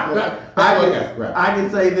I can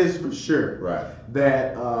say this for sure. Right.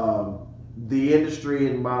 That the industry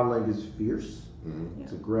in modeling is fierce.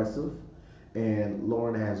 It's aggressive, and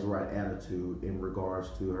Lauren has the right attitude in regards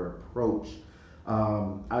to her approach.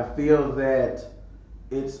 I feel that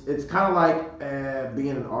it's kind of like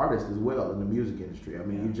being an artist as well in the music industry. I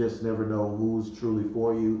mean, you just never know who's truly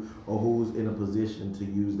for you or who's in a position to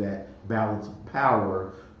use that balance of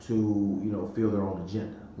power to feel their own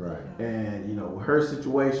agenda. Right. And her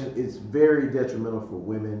situation is very detrimental for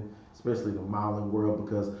women, especially the modeling world,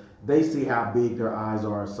 because they see how big their eyes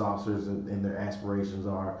are as saucers and their aspirations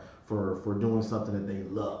are for doing something that they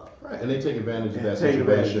love. Right, and they take advantage of that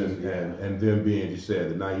situation and them being, as you said,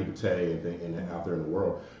 the naivete and out there in the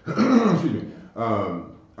world. Excuse me.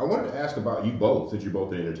 I wanted to ask about you both, since you're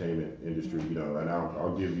both in the entertainment industry, and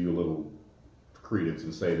I'll give you a little credence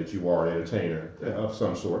and say that you are an entertainer of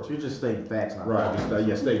some sort. You're just stating facts, not right?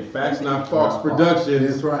 Yeah, stating facts, not false. Productions.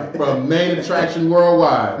 That's right. From main attraction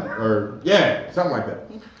worldwide, or something like that.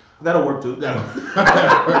 That'll work too. That'll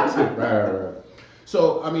work too. Right.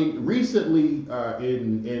 So, I mean, recently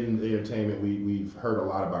in the entertainment, we've heard a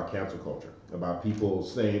lot about cancel culture, about people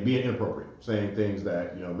being inappropriate, saying things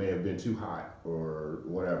that may have been too hot or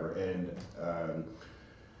whatever. And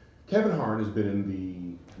Kevin Hart has been in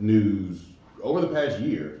the news over the past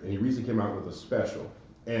year, and he recently came out with a special.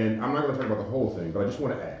 And I'm not going to talk about the whole thing, but I just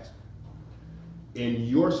want to ask, in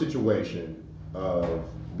your situation of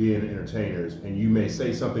being entertainers, and you may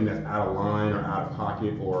say something that's out of line or out of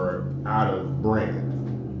pocket or out of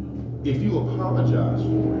brand, if you apologize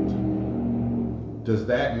for it, does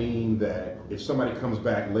that mean that if somebody comes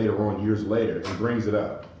back later on, years later, and brings it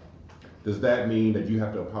up, does that mean that you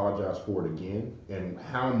have to apologize for it again? And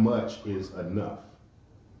how much is enough?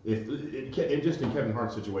 Just in Kevin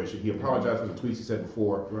Hart's situation, he apologized for the tweets he said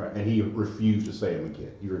before, right, and he refused to say them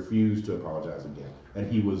again. He refused to apologize again.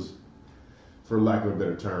 And he was, for lack of a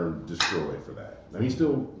better term, destroyed for that. Now, he's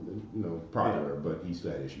still, popular, but he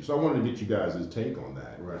still had issues. So I wanted to get you guys' take on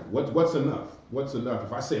that. Right. What's enough? What's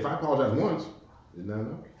enough? If I apologize once, is that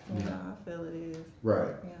enough? Yeah, I feel it is.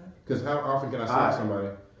 Right. Yeah. Because how often can I say to somebody,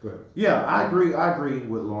 go ahead. Yeah, I agree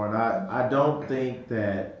with Lauren. I don't think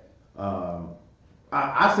that,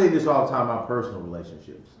 I say this all the time in my personal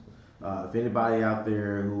relationships. If anybody out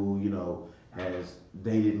there who, has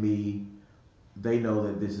dated me, they know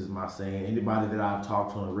that this is my saying. Anybody that I've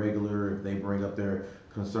talked to on a regular, if they bring up their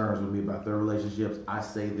concerns with me about their relationships, I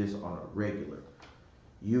say this on a regular.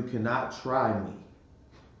 You cannot try me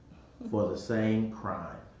for the same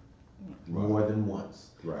crime more than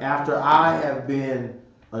once. Right. After I have been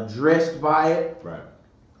addressed by it, right,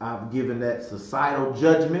 I've given that societal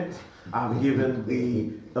judgment, I've given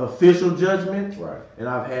the official judgment, right, and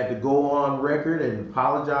I've had to go on record and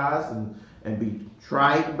apologize and be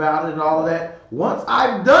trite about it and all of that. Once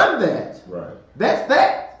I've done that, right, that's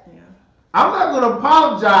that. Yeah. I'm not going to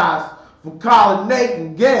apologize for calling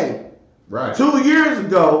Nathan gay. Right. 2 years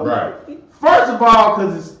ago. Right. First of all,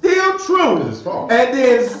 because it's still true. Because it's false. And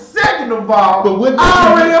then second of all, but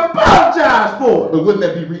I already apologized for it. But wouldn't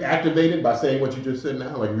that be reactivated by saying what you just said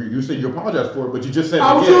now? Like you said you apologized for it, but you just said it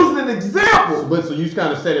I was again. using an example. So you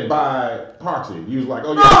kind of said it by proxy. You was like,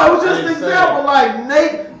 oh yeah. No, it was just an example.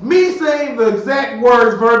 Like me saying the exact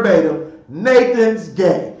words verbatim, Nathan's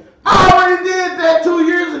gay. I already did that 2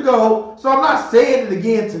 years ago, so I'm not saying it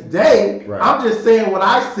again today. Right. I'm just saying what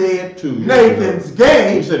I said, 2 years Nathan's ago.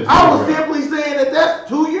 gay. I was simply saying that that's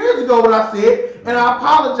 2 years ago what I said, and I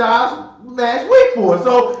apologized last week for it.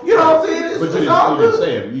 So, you know what I'm saying? But you didn't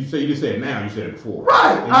say it. You didn't say it now, you said it before.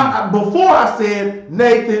 Right. Before I said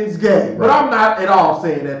Nathan's gay, right, but I'm not at all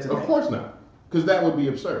saying that today. Of course not. Because that would be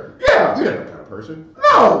absurd. Yeah. You're not that kind of person.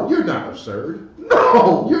 No. You're not absurd.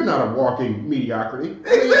 No. You're not a walking mediocrity.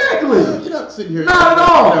 Exactly. You're not sitting here. Not at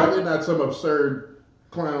all. You're not some absurd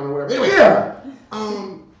clown or whatever. Anyway. Yeah.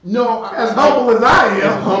 No. As humble as I am.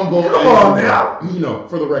 As humble Come on now.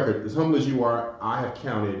 For the record, as humble as you are, I have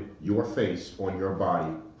counted your face on your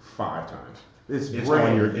body 5 times. It's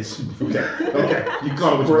on your. Okay. You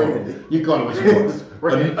call it what you want. You call it what you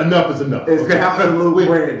want. Enough is enough. It's absolute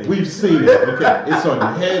branding. We've seen it. Okay. It's on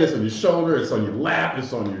your head. It's on your shoulder. It's on your lap.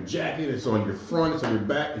 It's on your jacket. It's on your front. It's on your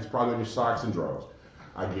back. It's probably on your socks and drawers.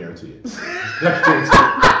 I guarantee it. I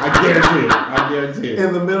guarantee it.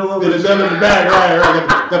 In the middle of the bag,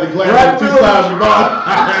 right? Got the glass right 2 sides of your mouth.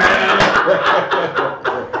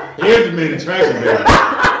 Here's the main attraction there.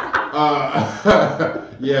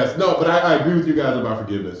 Yes, no, but I agree with you guys about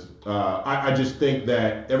forgiveness. I just think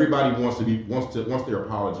that everybody wants their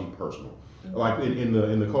apology personal. Like in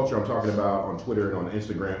the culture I'm talking about on Twitter and on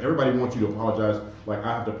Instagram, everybody wants you to apologize. Like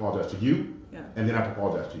I have to apologize to you, and then I have to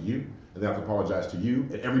apologize to you, and then I have to apologize to you,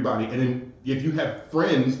 and everybody. And then if you have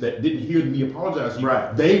friends that didn't hear me apologize to you,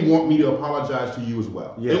 right, they want me to apologize to you as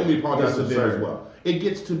well. Yeah. They want me to apologize to them as well. It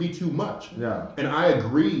gets to be too much. Yeah. And I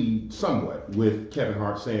agree somewhat with Kevin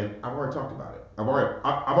Hart saying, I've already talked about it.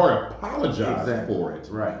 I've already apologized for it.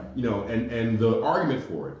 Right. You know, and the argument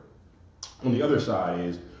for it on the other side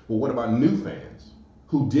is, well, what about new fans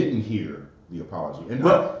who didn't hear the apology? And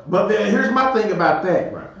but then here's my thing about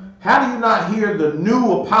that. Right. How do you not hear the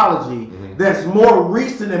new apology that's more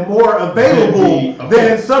recent and more available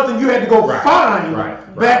than something you had to go find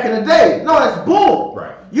back in the day? No, that's bull.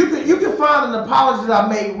 Right. You can find an apology that I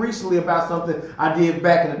made recently about something I did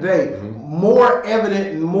back in the day. More evident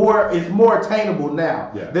and it's more attainable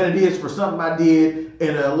now than it is for something I did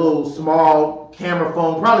in a little small camera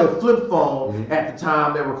phone, probably a flip phone at the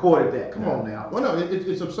time that recorded that. Come on now. Well, no,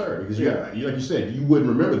 it's absurd because like you said, you wouldn't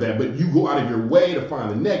remember that, but you go out of your way to find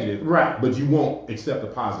the negative, but you won't accept the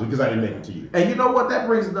positive because I didn't make it to you. And you know what? That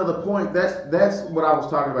brings another point. That's what I was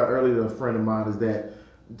talking about earlier to a friend of mine, is that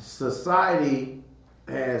society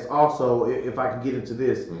has also, if I can get into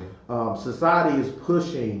this, society is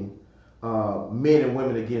pushing men and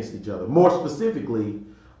women against each other. More specifically,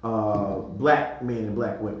 black men and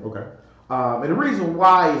black women. Okay. And the reason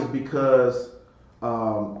why is because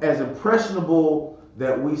as impressionable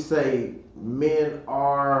that we say men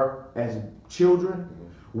are as children,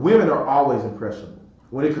 women are always impressionable.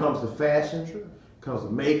 When it comes to fashion, it comes to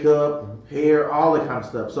makeup, hair, all that kind of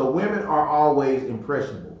stuff. So women are always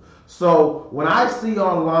impressionable. So when I see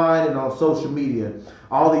online and on social media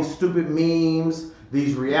all these stupid memes,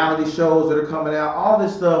 these reality shows that are coming out, all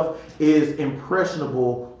this stuff is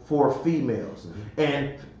impressionable for females.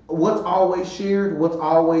 And what's always shared, what's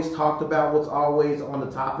always talked about, what's always on the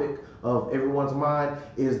topic of everyone's mind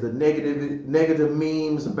is the negative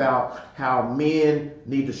memes about how men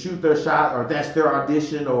need to shoot their shot, or that's their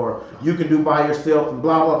audition, or you can do by yourself, and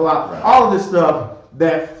blah, blah, blah. Right. All of this stuff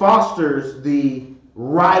that fosters the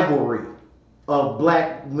rivalry of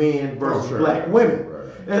black men versus black women. Right.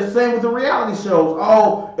 And the same with the reality shows.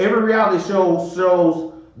 Oh, every reality show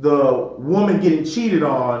shows the woman getting cheated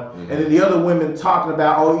on, and then the other women talking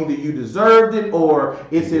about, oh, either you deserved it or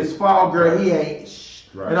it's his fault, girl, he ain't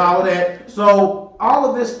and all of that. So all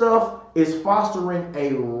of this stuff is fostering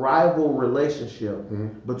a rival relationship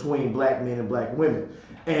between black men and black women.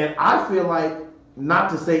 And I feel like, not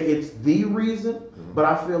to say it's the reason, but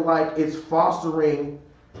I feel like it's fostering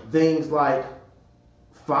things like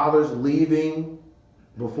fathers leaving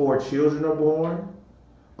before children are born,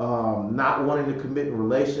 not wanting to commit in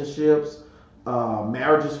relationships,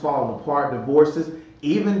 marriages falling apart, divorces,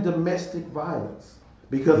 even domestic violence.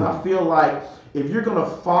 Because I feel like if you're going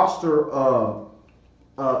to foster a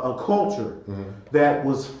culture that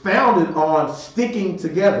was founded on sticking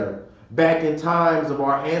together back in times of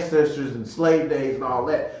our ancestors and slave days and all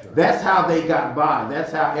that, that's how they got by.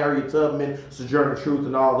 That's how Harriet Tubman, Sojourner Truth,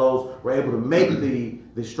 and all those were able to make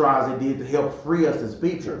the strides they did to help free us as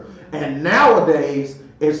people. And nowadays,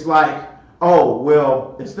 it's like, oh,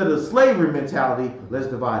 well, instead of the slavery mentality, let's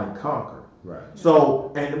divide and conquer. Right.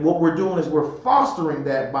 So, and what we're doing is we're fostering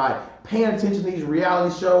that by paying attention to these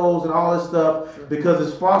reality shows and all this stuff, because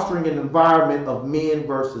it's fostering an environment of men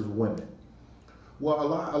versus women. Well,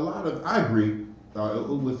 a lot of I agree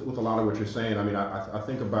with a lot of what you're saying. I mean, I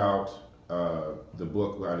think about the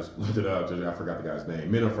book. I just looked it up. I forgot the guy's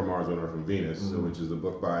name. Men Are From Mars, Women Are From Venus, which is the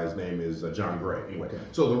book by, his name is John Gray. Anyway,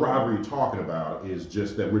 so the rivalry you're talking about is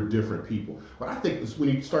just that we're different people. But I think when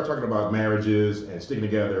you start talking about marriages and sticking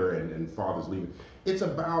together and fathers leaving, it's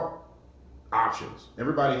about options.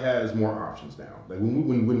 Everybody has more options now. Like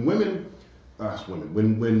when women,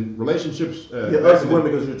 when relationships. Us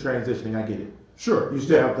women, because you're transitioning. I get it. Sure. You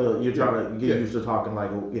still have to. You're trying to get used to talking like,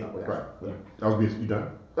 right. Yeah. You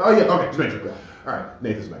done? Oh yeah. Okay. Just make sure. All right.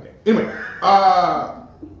 Nathan's not gay. Anyway.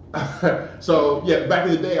 So yeah, back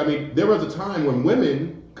in the day, I mean, there was a time when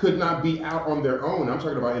women could not be out on their own. I'm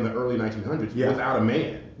talking about in the early 1900s without a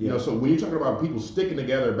man. You know, so when you're talking about people sticking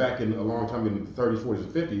together back in a long time in the 30s, 40s,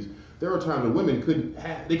 and 50s, there were times when women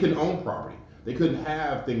couldn't own property. They couldn't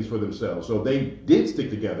have things for themselves. So they did stick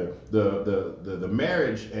together. The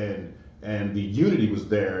marriage and the unity was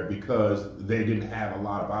there because they didn't have a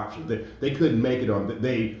lot of options. They couldn't make it on.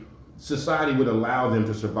 Society would allow them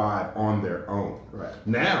to survive on their own. Right.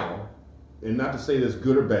 Now, and not to say that's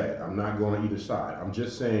good or bad, I'm not going on either side. I'm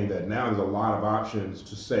just saying that now there's a lot of options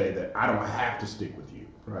to say that I don't have to stick with you.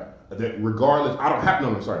 Right. That regardless, I don't have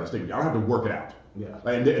to stick with you. I don't have to work it out. Yeah.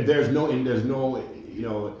 And there's no, you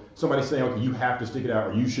know, somebody saying, okay, you have to stick it out,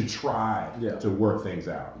 or you should try to work things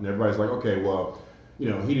out. And everybody's like, okay, well, you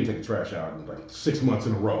know, he didn't take the trash out in like 6 months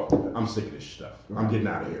in a row. I'm sick of this stuff. I'm getting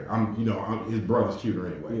out of here. His brother's cuter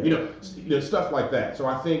anyway. Yeah. You know, stuff like that. So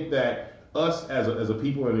I think that us as a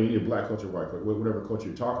people in any black culture, white culture, whatever culture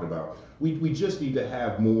you're talking about, we just need to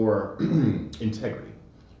have more integrity,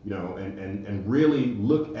 you know, and really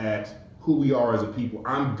look at who we are as a people.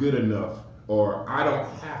 I'm good enough, or I don't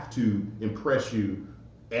have to impress you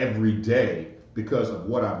every day because of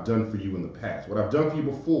what I've done for you in the past. What I've done for you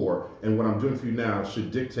before and what I'm doing for you now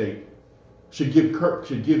should give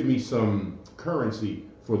me some currency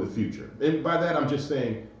for the future. And by that, I'm just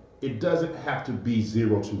saying it doesn't have to be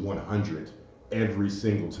 0 to 100 every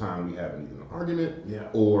single time we have an argument,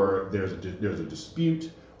 or there's a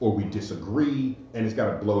dispute, or we disagree, and it's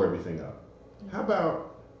got to blow everything up. How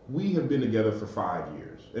about we have been together for 5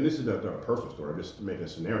 years, and this is not a personal story. I'm just making a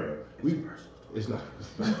scenario. It's not.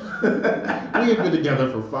 We have been together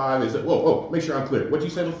for 5 years. Whoa, make sure I'm clear. What you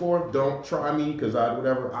said before, don't try me, because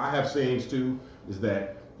whatever. I have sayings too, is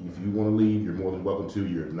that if you want to leave, you're more than welcome to.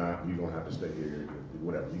 You don't have to stay here.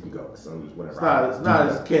 Whatever, you can go. So whatever. It's not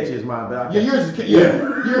as catchy as mine, but yours is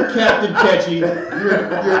you're Captain Catchy.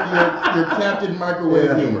 You're Captain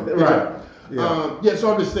Microwave Humor. Right.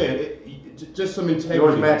 So I'm just saying, just some integrity.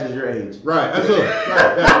 Yours matches your age. Right. Absolutely.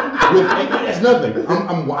 Right. That's nothing.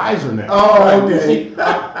 I'm wiser now. Oh, okay. See,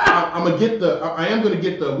 I am gonna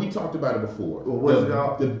get the. We talked about it before. What's it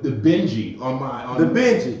called? The Benji on my. The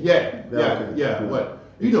Benji. Yeah. Okay. What?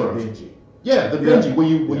 You know what I'm Benji. Yeah, the Benji, where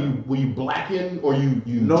you blacken or you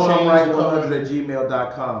No, I'm right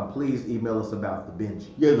 100@gmail.com. Please email us about the Benji.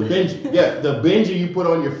 Yeah, the Benji. Yeah, the Benji you put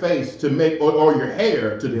on your face to make or your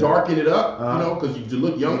hair to darken it up, because you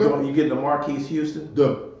look younger. You get the Marquise Houston.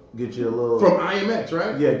 Get you a little from IMX,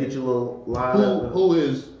 right? Yeah, get you a little line. Who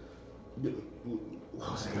is?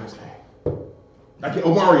 What's the guy's name?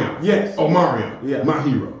 Omarion. Yes. Omarion. Yeah. My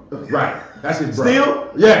hero. Right. That's his brother.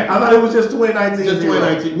 Still? Yeah. I thought it was just 2019. Just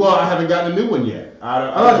 2019. Well, I haven't gotten a new one yet.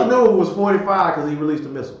 I thought you knew it was 45 because he released a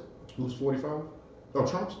missile. Who's 45? Oh,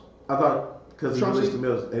 Trump's? I thought because he released a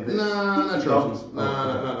missile. Nah, not Trump's.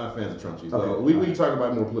 Not fans of Trump's. Okay. We can talk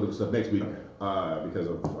about more political stuff next week because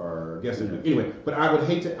of our guest. Anyway, but I would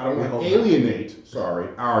hate to, I don't want to alienate,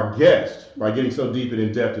 our guest by getting so deep and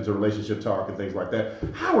in depth into relationship talk and things like that.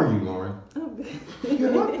 How are you, Lauren? Are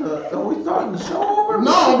we starting the show over?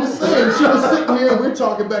 No, I'm just saying. She was sitting here and we're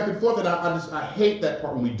talking back and forth, and I hate that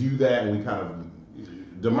part when we do that and we kind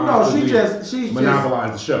of demonstrably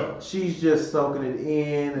monopolize the show. She's just soaking it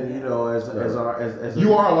in, and as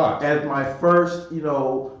you are a lot as my first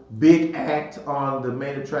big act on the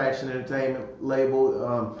Main Attraction Entertainment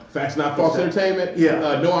label. Facts Not False Entertainment.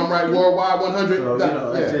 Yeah. No, I'm Right Worldwide 100.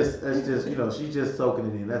 So, it's just she's just soaking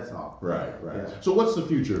it in. That's all. Right. Yeah. So what's the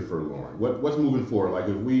future for Lauren? What's moving forward? Like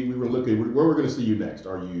if we were looking, where we're going to see you next?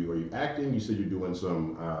 Are you acting? You said you're doing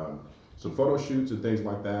some photo shoots and things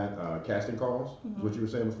like that. Casting calls is what you were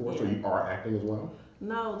saying before. Yeah. So you are acting as well.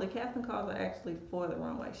 No, the casting calls are actually for the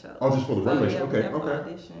runway shows. Oh, just for the runway shows. Okay.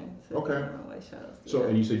 Audition to the runway shows. So,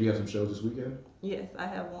 and you said you have some shows this weekend? Yes, I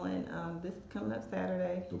have one. This is coming up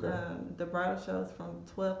Saturday. Okay. The bridal show's from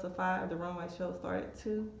 12 to 5. The runway show started at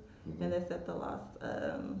 2, and that's at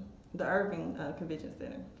the Irving Convention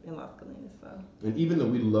Center in Los Colinas. So. And even though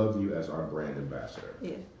we love you as our brand ambassador,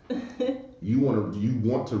 yes. you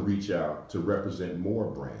want to reach out to represent more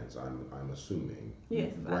brands. I'm assuming.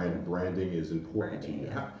 Yes. Branding is important to you.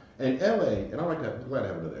 Yeah. And LA, and I'm glad to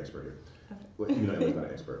have another expert here. Okay. LA's not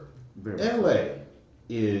an expert. LA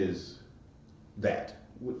is that.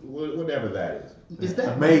 Whatever that is. Is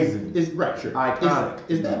that amazing? Is right, sure. Iconic.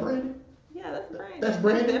 Is that branding? Yeah, that's branding. That's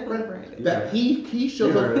branding. That's definitely branding. That he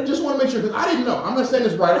shows up. Just want to make sure because I didn't know. I'm not saying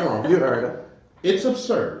this right or wrong. You heard her. It's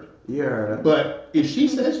absurd. You heard her. But if she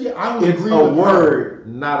says I would agree with her. It's a word,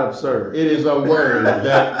 not absurd. It is a word that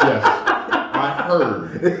yes, I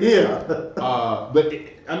heard. Yeah. But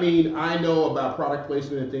I know about product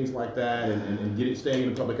placement and things like that, and staying in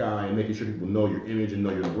the public eye and making sure people know your image and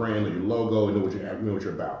know your brand, know your logo, and know what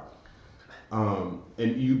you're about.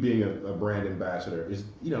 And you being a brand ambassador is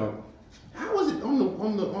how was it on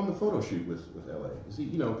the photo shoot with LA? Is he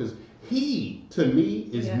because he to me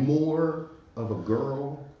is more of a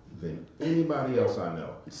girl than anybody else I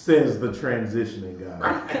know. Says the transitioning guy.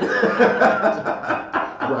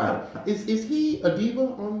 Right. Is he a diva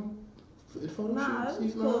on photo shoots? It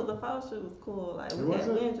was cool. The photo shoot was cool. Like we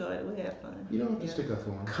enjoyed it. We had fun. You don't have to stick up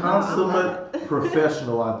for him. Consummate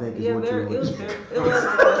professional, I think, is what you're looking for.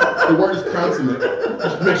 The word is consummate.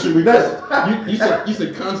 Just make sure we you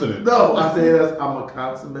said consonant. No, I said I'm a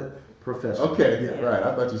consummate professional. Okay, yeah. Right.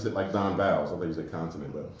 I thought you said like Don Vowels. I thought you said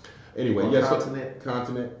consummate, but anyway,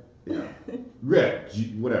 continent. Yeah.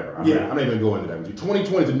 Whatever. I'm not even going into that with you.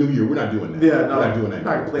 2020 is a new year. We're not doing that. Yeah, no. We're not doing that.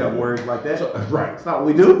 We're not going to play on words like that. So, right. It's not what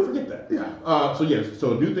we do. Forget that. Yeah.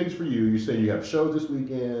 So new things for you. You say you have shows this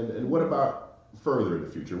weekend. And what about further in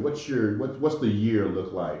the future? What's the year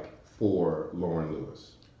look like for Lauren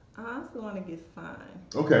Lewis? I honestly want to get signed.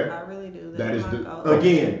 Okay. I really do. That is my the goal.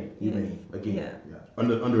 Again. You Yes. mean again? Yeah.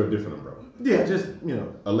 Under a different umbrella. Yeah, just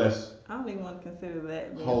a less I don't even want to consider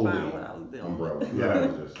that being holy fine what I was doing. umbrella. Yeah.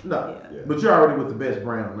 That was just, no. Yeah. But you're already with the best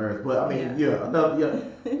brand on earth. But I mean, another,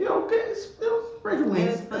 okay, spread your And wings.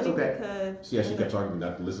 it's That's funny okay. because see how she kept talking to me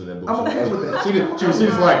not to listen to that I'm bullshit. okay with that. She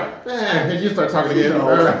was like, and you start talking again.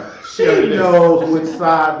 She knows which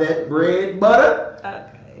side that bread butter.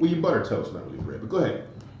 okay. Well, you butter toast, not really bread. But go ahead.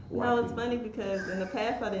 No, it's funny because in the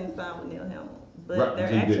past I didn't sign with Neil Hamel, but Right, they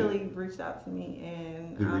so you actually reached out to me,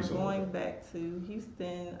 and Who I'm recently? going back to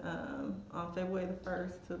Houston on February the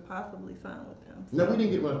 1st to possibly sign with them. No, we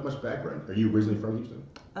didn't get much background. Are you originally from Houston?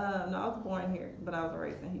 No, I was born here, but I was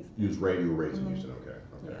raised in Houston. You were raised in Mhm. Houston. Okay.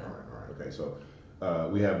 Yeah. All right. Okay. So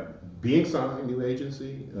we have being signed, new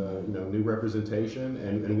agency, new representation,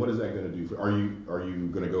 and what is that going to do? Are you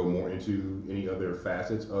going to go more into any other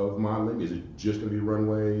facets of modeling? Is it just going to be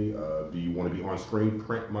runway? Do you want to be on screen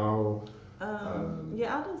print model?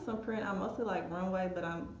 Yeah, I'll do some print. I mostly like runway, but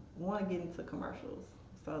I want to get into commercials,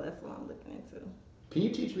 so that's what I'm looking into. Can you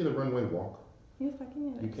teach me the runway walk? Yes, I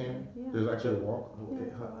can. You can? Yeah. There's actually a walk?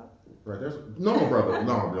 Yeah, Right, no, brother.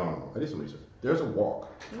 No. I did some research. There's a walk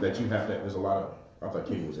that you have to, there's a lot of, I thought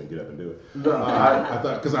Kenny was going to get up and do it. No, I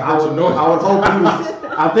thought, because I heard some noise. I would hope he was.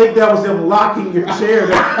 I think that was him locking your chair.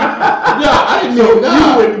 No, I didn't know.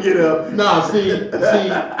 You wouldn't get up. No, see,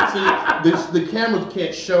 the cameras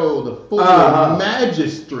can't show the full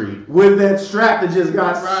majesty. With that strap that just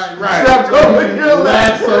got Right. strapped over your leg.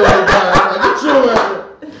 That's so right.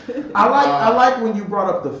 I like when you brought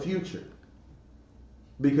up the future,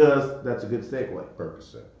 because that's a good segue. Purpose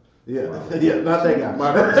set. Yeah, not that guy.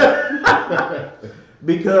 My purpose.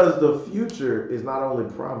 Because the future is not only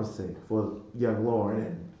promising for young Lauren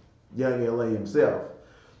and young LA himself,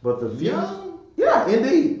 but the future. Young? Yeah,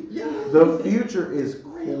 indeed. Yeah. The future is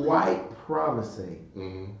quite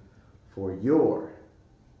promising for your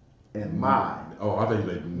and my I thought you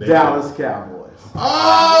meant Dallas Cowboys.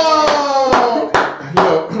 Oh!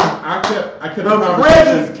 I kept The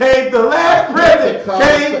presents came. The last present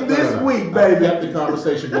came this week, baby. I kept the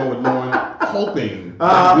conversation going with Lauren, hoping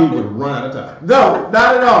that we would run out of time. No,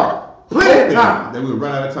 not at all. Plenty of time. That we would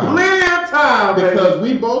run out of time. Plenty of time, because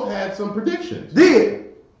baby. we both had some predictions.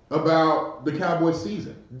 Did. About the Cowboys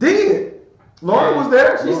season. Did. Lauren was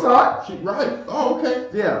there. She saw it. Right. Oh, okay.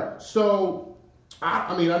 Yeah. So,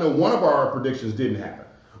 I know one of our predictions didn't happen.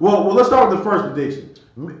 Well, let's start with the first prediction.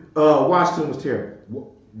 Washington was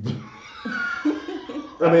terrible.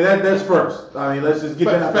 I mean, that's first. I mean, let's just get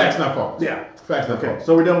that out. Facts, not false. Yeah. Facts, not Okay, false.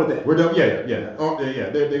 so we're done with that. We're done. Yeah. Oh, yeah.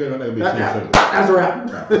 They're going to be That's a wrap.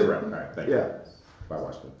 That's a wrap. All right. Thank you. Yeah. Bye,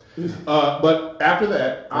 Washington. But after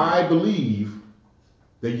that, I believe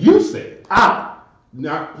that you said,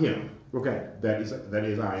 not him. Okay. That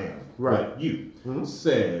is I am. Right. But you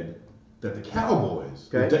said that the Cowboys,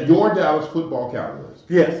 Okay. your Dallas football Cowboys,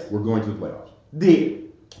 Yes. were going to the playoffs.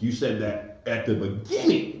 Did. You said that at the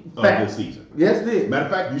beginning of Fact. the season. Yes, did. Matter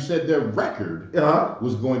of fact, you said their record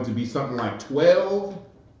was going to be something like 12-4.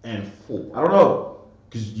 I don't know.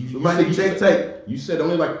 Because you might need to check tape. You said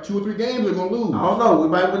only like 2 or 3 games they're going to lose. I don't know. We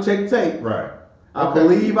might want to check tape. Right. I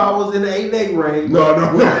believe I was in the 8-8 range. No.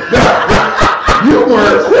 You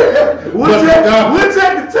weren't. We'll check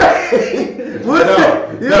the tape.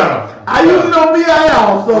 I usually don't be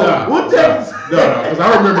out, so we'll check the tape. No, because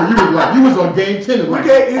I remember you was on game 10 and like,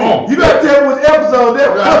 you gotta tell me which episode that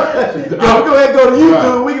was. Go ahead and go to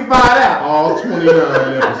YouTube, we can find out. All 29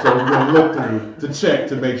 episodes, we're going to look through to check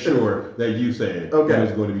to make sure that you said that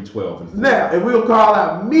it's going to be 12 and 4. Now, and we'll call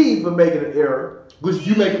out me for making an error. Because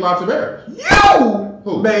you make lots of errors.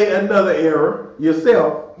 You made another error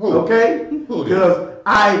yourself. Who? Okay? Who did? Because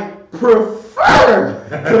I prefer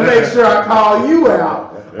to make sure I call you out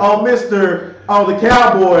on the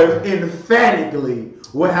Cowboys emphatically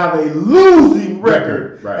will have a losing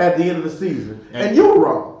record at the end of the season. And you were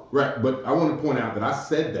wrong. Right, but I want to point out that I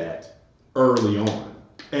said that early on.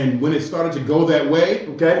 And when it started to go that way,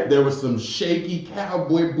 there was some shaky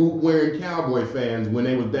cowboy boot wearing Cowboy fans when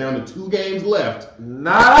they was down to 2 games left.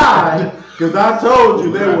 Not I, because I told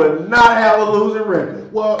you they would not have a losing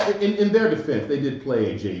record. Well, in their defense, they did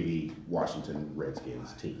play a JV Washington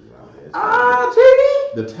Redskins team.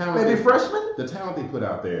 JV? The talent, maybe freshman? The talent they put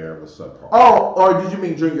out there was subpar. Oh, or did you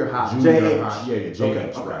mean junior high? Junior high, yeah, JH.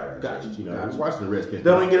 Okay. Right. Gotcha. You know, Washington Redskins. They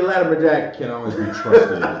don't even get a Latimer jacket. Can always be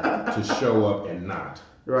trusted to show up and not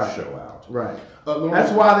show out. Right.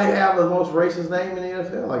 That's why they have the most racist name in the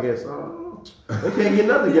NFL, I guess. They can't get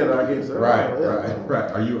nothing together, I guess. Right.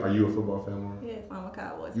 Are you a football fan, Lauren? Yes, I'm a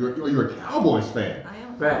Cowboys. You're a Cowboys fan. I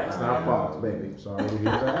am. Facts, not false, baby. Sorry to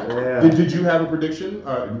hear that. Yeah. Did you have a prediction?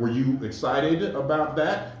 Were you excited about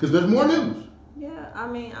that? Because there's more news. Yeah, I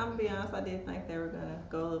mean, I'm gonna be honest. I did think they were gonna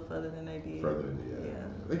go a little further than they did.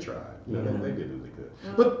 They tried. You know, they did what they could.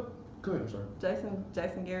 Well, But go ahead. I'm sorry.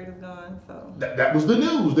 Jason Garrett is gone, so That was the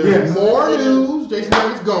news. There's more news. Jason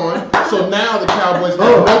Garrett's gone. So now the Cowboys have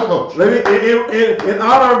no coach. Let me, in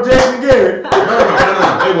honor of Jason Garrett. No.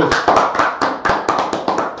 It was.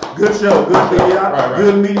 Good show,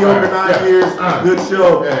 good mediocre 9 years. Good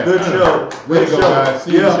show, good show. Way to go, guys.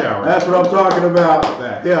 See you in the shower. That's what I'm talking about.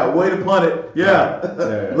 Exactly. Yeah, way to punt it. Yeah.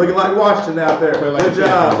 Looking like Washington out there. Like good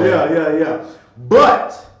job. Yeah.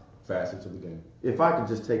 But facets of the game. If I could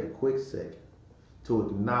just take a quick second to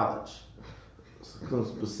acknowledge some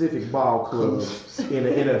specific ball clubs in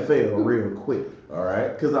the NFL real quick. All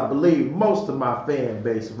right. Because I believe most of my fan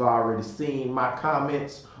base have already seen my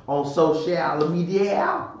comments on social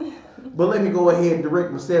media. But let me go ahead and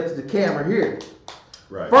direct myself to the camera here.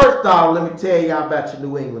 Right. First off, let me tell y'all about your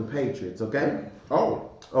New England Patriots, okay? Oh.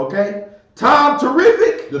 Okay? Tom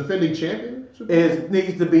Terrific. Defending champion?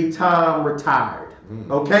 Needs to be Tom retired.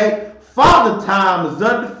 Okay? Father Time is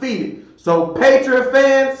undefeated. So Patriot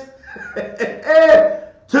fans,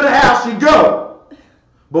 to the house you go.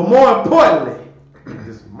 But more importantly,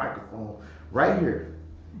 this microphone right here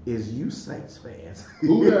is you Saints fans.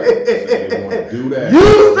 Who that? They want to do that.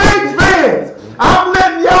 You Saints fans! I'm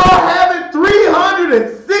letting y'all have it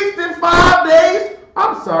 365 days.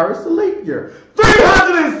 I'm sorry, it's a leap year.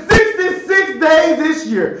 366 days this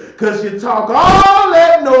year. Because you talk all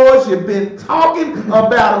that noise. You've been talking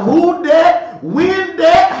about who that, when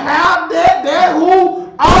that, how that, who,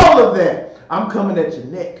 all of that. I'm coming at your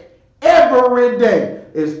neck every day.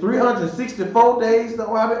 It's 364 days.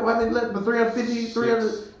 How many left? But 350,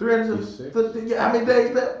 350. Yeah, how many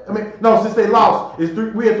days left? I mean, no, since they lost, we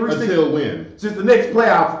had 360. Until when? Since the next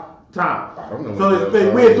playoff time. I don't know. So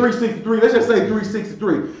we had 363. Let's just say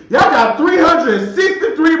 363. Y'all got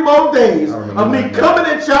 363 more days of me coming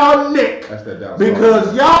at y'all neck. That's that Dallas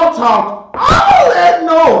because y'all talk all that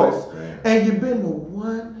noise. Man. And you've been to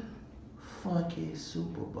one funky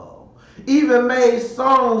Super Bowl. Even made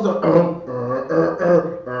songs of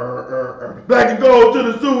back and go to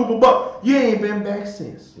the Super Bowl. You ain't been back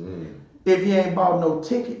since. If you ain't bought no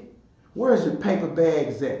ticket, where's your paper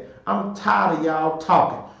bags at? I'm tired of y'all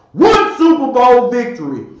talking. One Super Bowl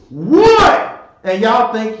victory. One! And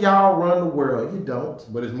y'all think y'all run the world. You don't.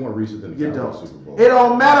 But it's more recent than the Super Bowl. It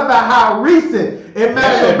don't matter about how recent. It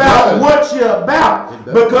matters about what you're about.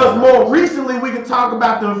 Because more recently we can talk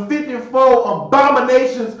about the 54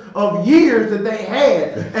 abominations of years that they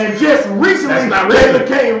had. And just recently they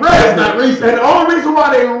became relevant. That's not recent. And the only reason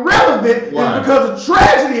why they're relevant is because a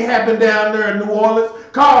tragedy happened down there in New Orleans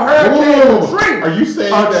called Hurricane Katrina. Are you saying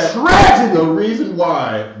that tragedy? The reason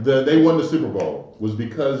why they won the Super Bowl was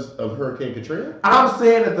because of Hurricane Katrina? I'm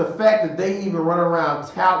saying that the fact that they even run around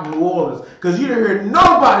touting New Orleans, because you didn't hear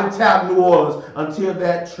nobody tout New Orleans until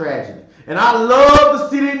that tragedy. And I love the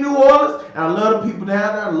city of New Orleans, and I love the people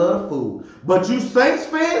down there, I love the food. But you Saints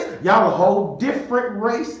fans, y'all a whole different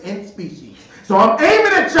race and species. So I'm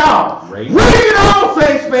aiming at y'all. Bring it on,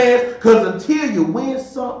 Saints fans, because until you win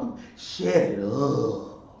something, shed it up.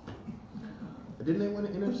 Didn't they win the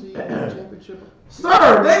NFC championship?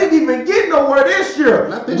 Sir, they didn't even get nowhere this year.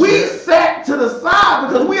 We sat to the side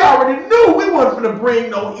because we already knew we wasn't going to bring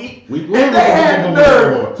no heat. And they had the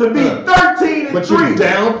nerve to be 13-3. But you're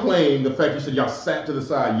downplaying the fact you said y'all sat to the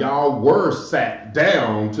side. Y'all were sat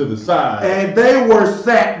down to the side. And they were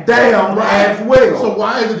sat down as well. So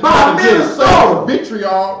why is it by Minnesota victory,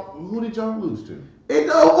 y'all? Who did y'all lose to? Who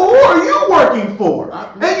are you working for?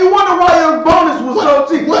 And you wonder why your bonus was so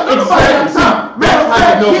cheap. What exactly?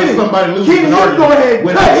 Kenny, you go ahead and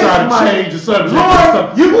cut his change the subject.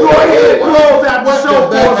 Lauren, you can go ahead and close out the show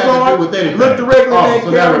for us, Lauren. Look directly at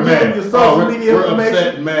Karen, give him your social media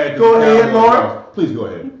information. Go ahead, Lauren. Please go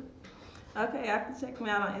ahead. Okay, I can check me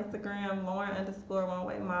out on Instagram,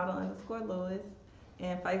 Lauren_runway_model_Lewis,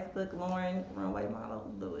 and Facebook, Lauren Runway Model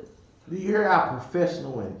Lewis. Do you hear how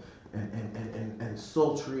professional and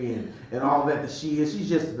sultry and all that she is? She's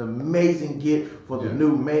just an amazing get for the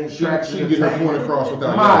new main attraction. She can get her point across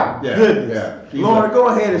without my goodness. Lauren, go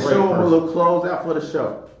ahead and show them a little close out for the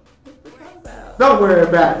show. Don't worry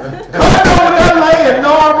about it. Come over to LA and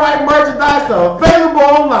Know I'm Right merchandise are available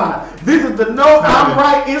online. Visit the Know I'm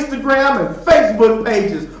Right Instagram and Facebook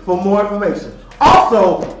pages for more information.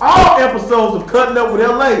 Also, all episodes of Cutting Up with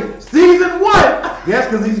LA, Season 1, yes,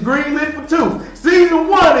 because he's greenlit for 2. Season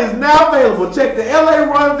 1 is now available. Check the LA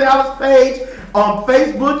Runs Dallas page on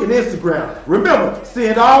Facebook and Instagram. Remember,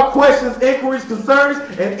 send all questions, inquiries, concerns,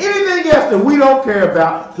 and anything else that we don't care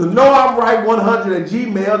about to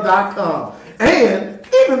knowimright100@gmail.com. And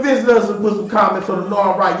even visit us and put some comments on the Know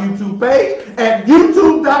I'm Right YouTube page at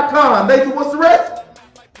youtube.com. Nathan, what's the rest?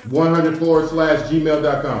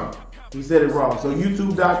 100/gmail.com. He said it wrong. So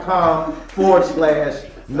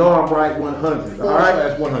youtube.com/KnowI'mRight100. All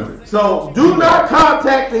right? /100. So do not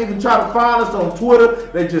contact or even try to find us on Twitter.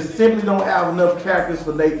 They just simply don't have enough characters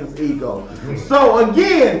for Nathan's ego. So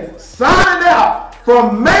again, signing out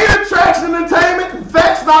from Main Attraction Entertainment and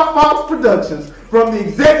Facts Not False Productions from the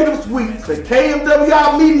Executive Suites at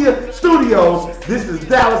KMWI Media Studios. This is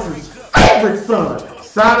Dallas's favorite son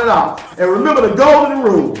signing off. And remember the golden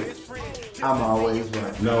rule. I'm always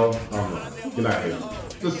right. No, I'm not. Good night, baby.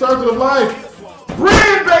 The circle of life.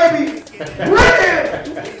 Bring, baby! Bring!